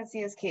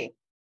transparency is key.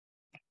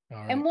 All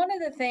right. And one of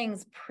the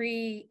things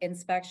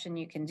pre-inspection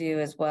you can do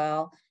as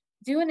well,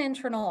 do an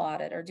internal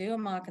audit or do a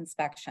mock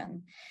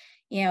inspection.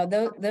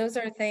 Those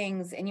are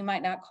things, and you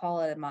might not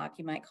call it a mock,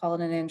 you might call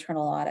it an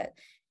internal audit.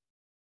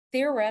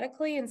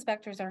 Theoretically,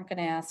 inspectors aren't going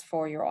to ask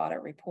for your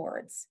audit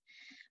reports.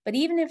 But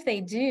even if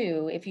they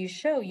do, if you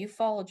show you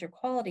followed your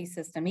quality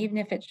system, even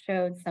if it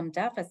showed some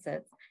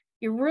deficits,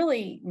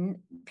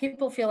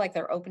 people feel like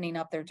they're opening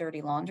up their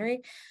dirty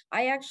laundry.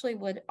 I actually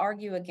would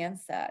argue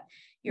against that.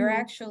 You're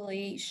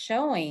actually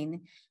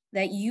showing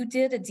that you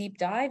did a deep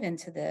dive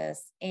into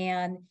this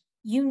and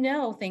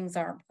things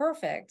aren't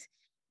perfect,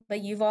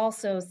 but you've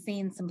also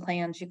seen some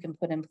plans you can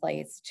put in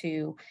place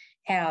to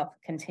have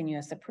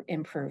continuous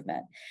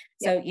improvement.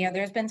 So,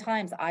 there's been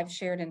times I've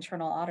shared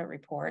internal audit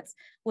reports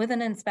with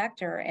an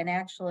inspector and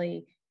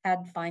actually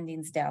had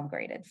findings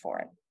downgraded for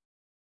it.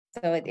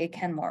 So it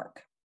can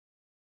work.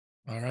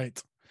 All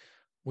right.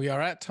 We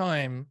are at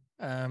time.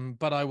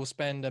 but I will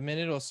spend a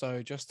minute or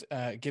so just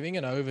giving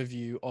an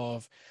overview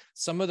of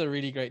some of the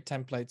really great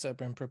templates that have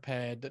been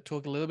prepared that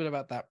talk a little bit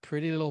about that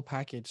pretty little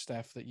package,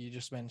 Steph, that you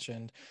just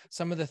mentioned,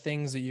 some of the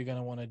things that you're going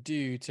to want to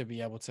do to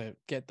be able to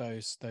get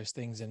those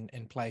things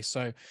in place.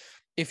 So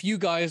if you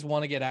guys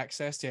want to get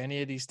access to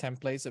any of these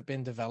templates that have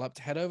been developed,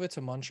 head over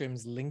to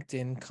Montrium's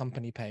LinkedIn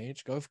company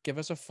page. Go give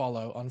us a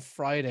follow. On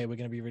Friday, we're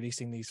going to be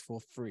releasing these for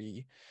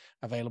free,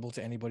 available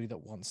to anybody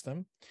that wants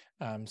them.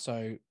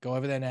 So go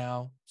over there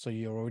now. So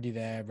you're already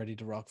there, ready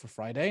to rock for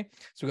Friday.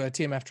 So we've got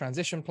a TMF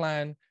transition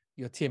plan,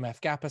 your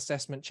TMF gap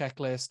assessment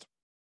checklist,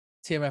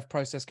 TMF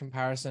process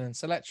comparison and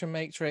selection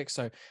matrix.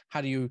 So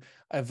how do you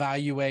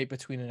evaluate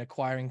between an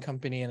acquiring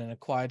company and an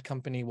acquired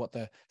company, what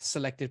the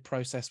selected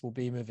process will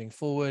be moving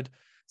forward,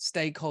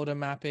 stakeholder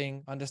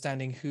mapping,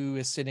 understanding who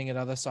is sitting at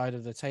the other side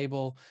of the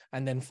table,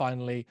 and then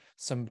finally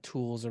some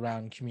tools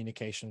around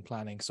communication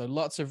planning. So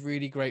lots of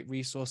really great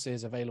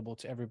resources available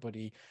to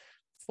everybody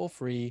for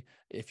free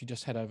if you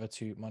just head over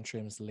to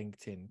Montrium's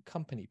LinkedIn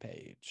company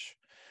page.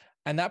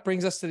 And that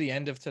brings us to the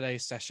end of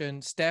today's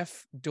session.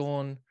 Steph,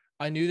 Dawn,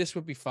 I knew this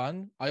would be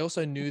fun. I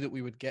also knew that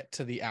we would get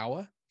to the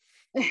hour.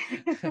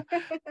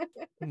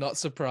 Not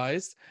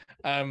surprised.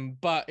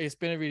 But it's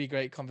been a really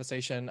great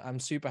conversation. I'm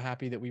super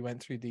happy that we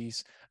went through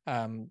these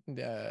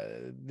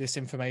this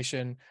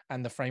information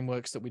and the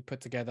frameworks that we put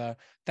together.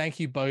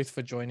 Thank you both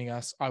for joining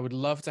us. I would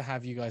love to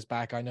have you guys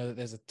back. I know that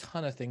there's a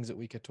ton of things that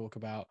we could talk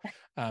about.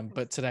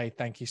 But today,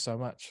 thank you so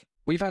much.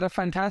 We've had a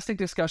fantastic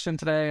discussion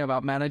today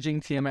about managing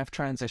TMF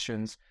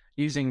transitions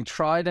using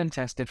tried and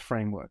tested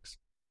frameworks.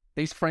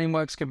 These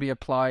frameworks can be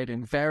applied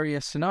in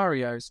various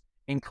scenarios,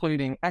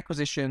 including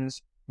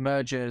acquisitions,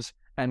 mergers,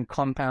 and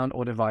compound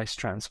or device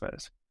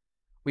transfers.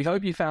 We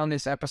hope you found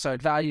this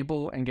episode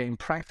valuable and gained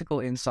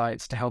practical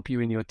insights to help you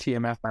in your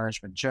TMF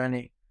management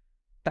journey.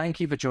 Thank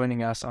you for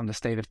joining us on the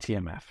State of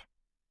TMF.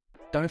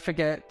 Don't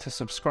forget to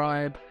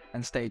subscribe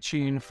and stay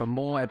tuned for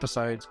more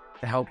episodes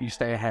to help you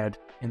stay ahead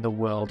in the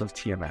world of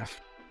TMF.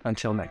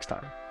 Until next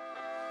time.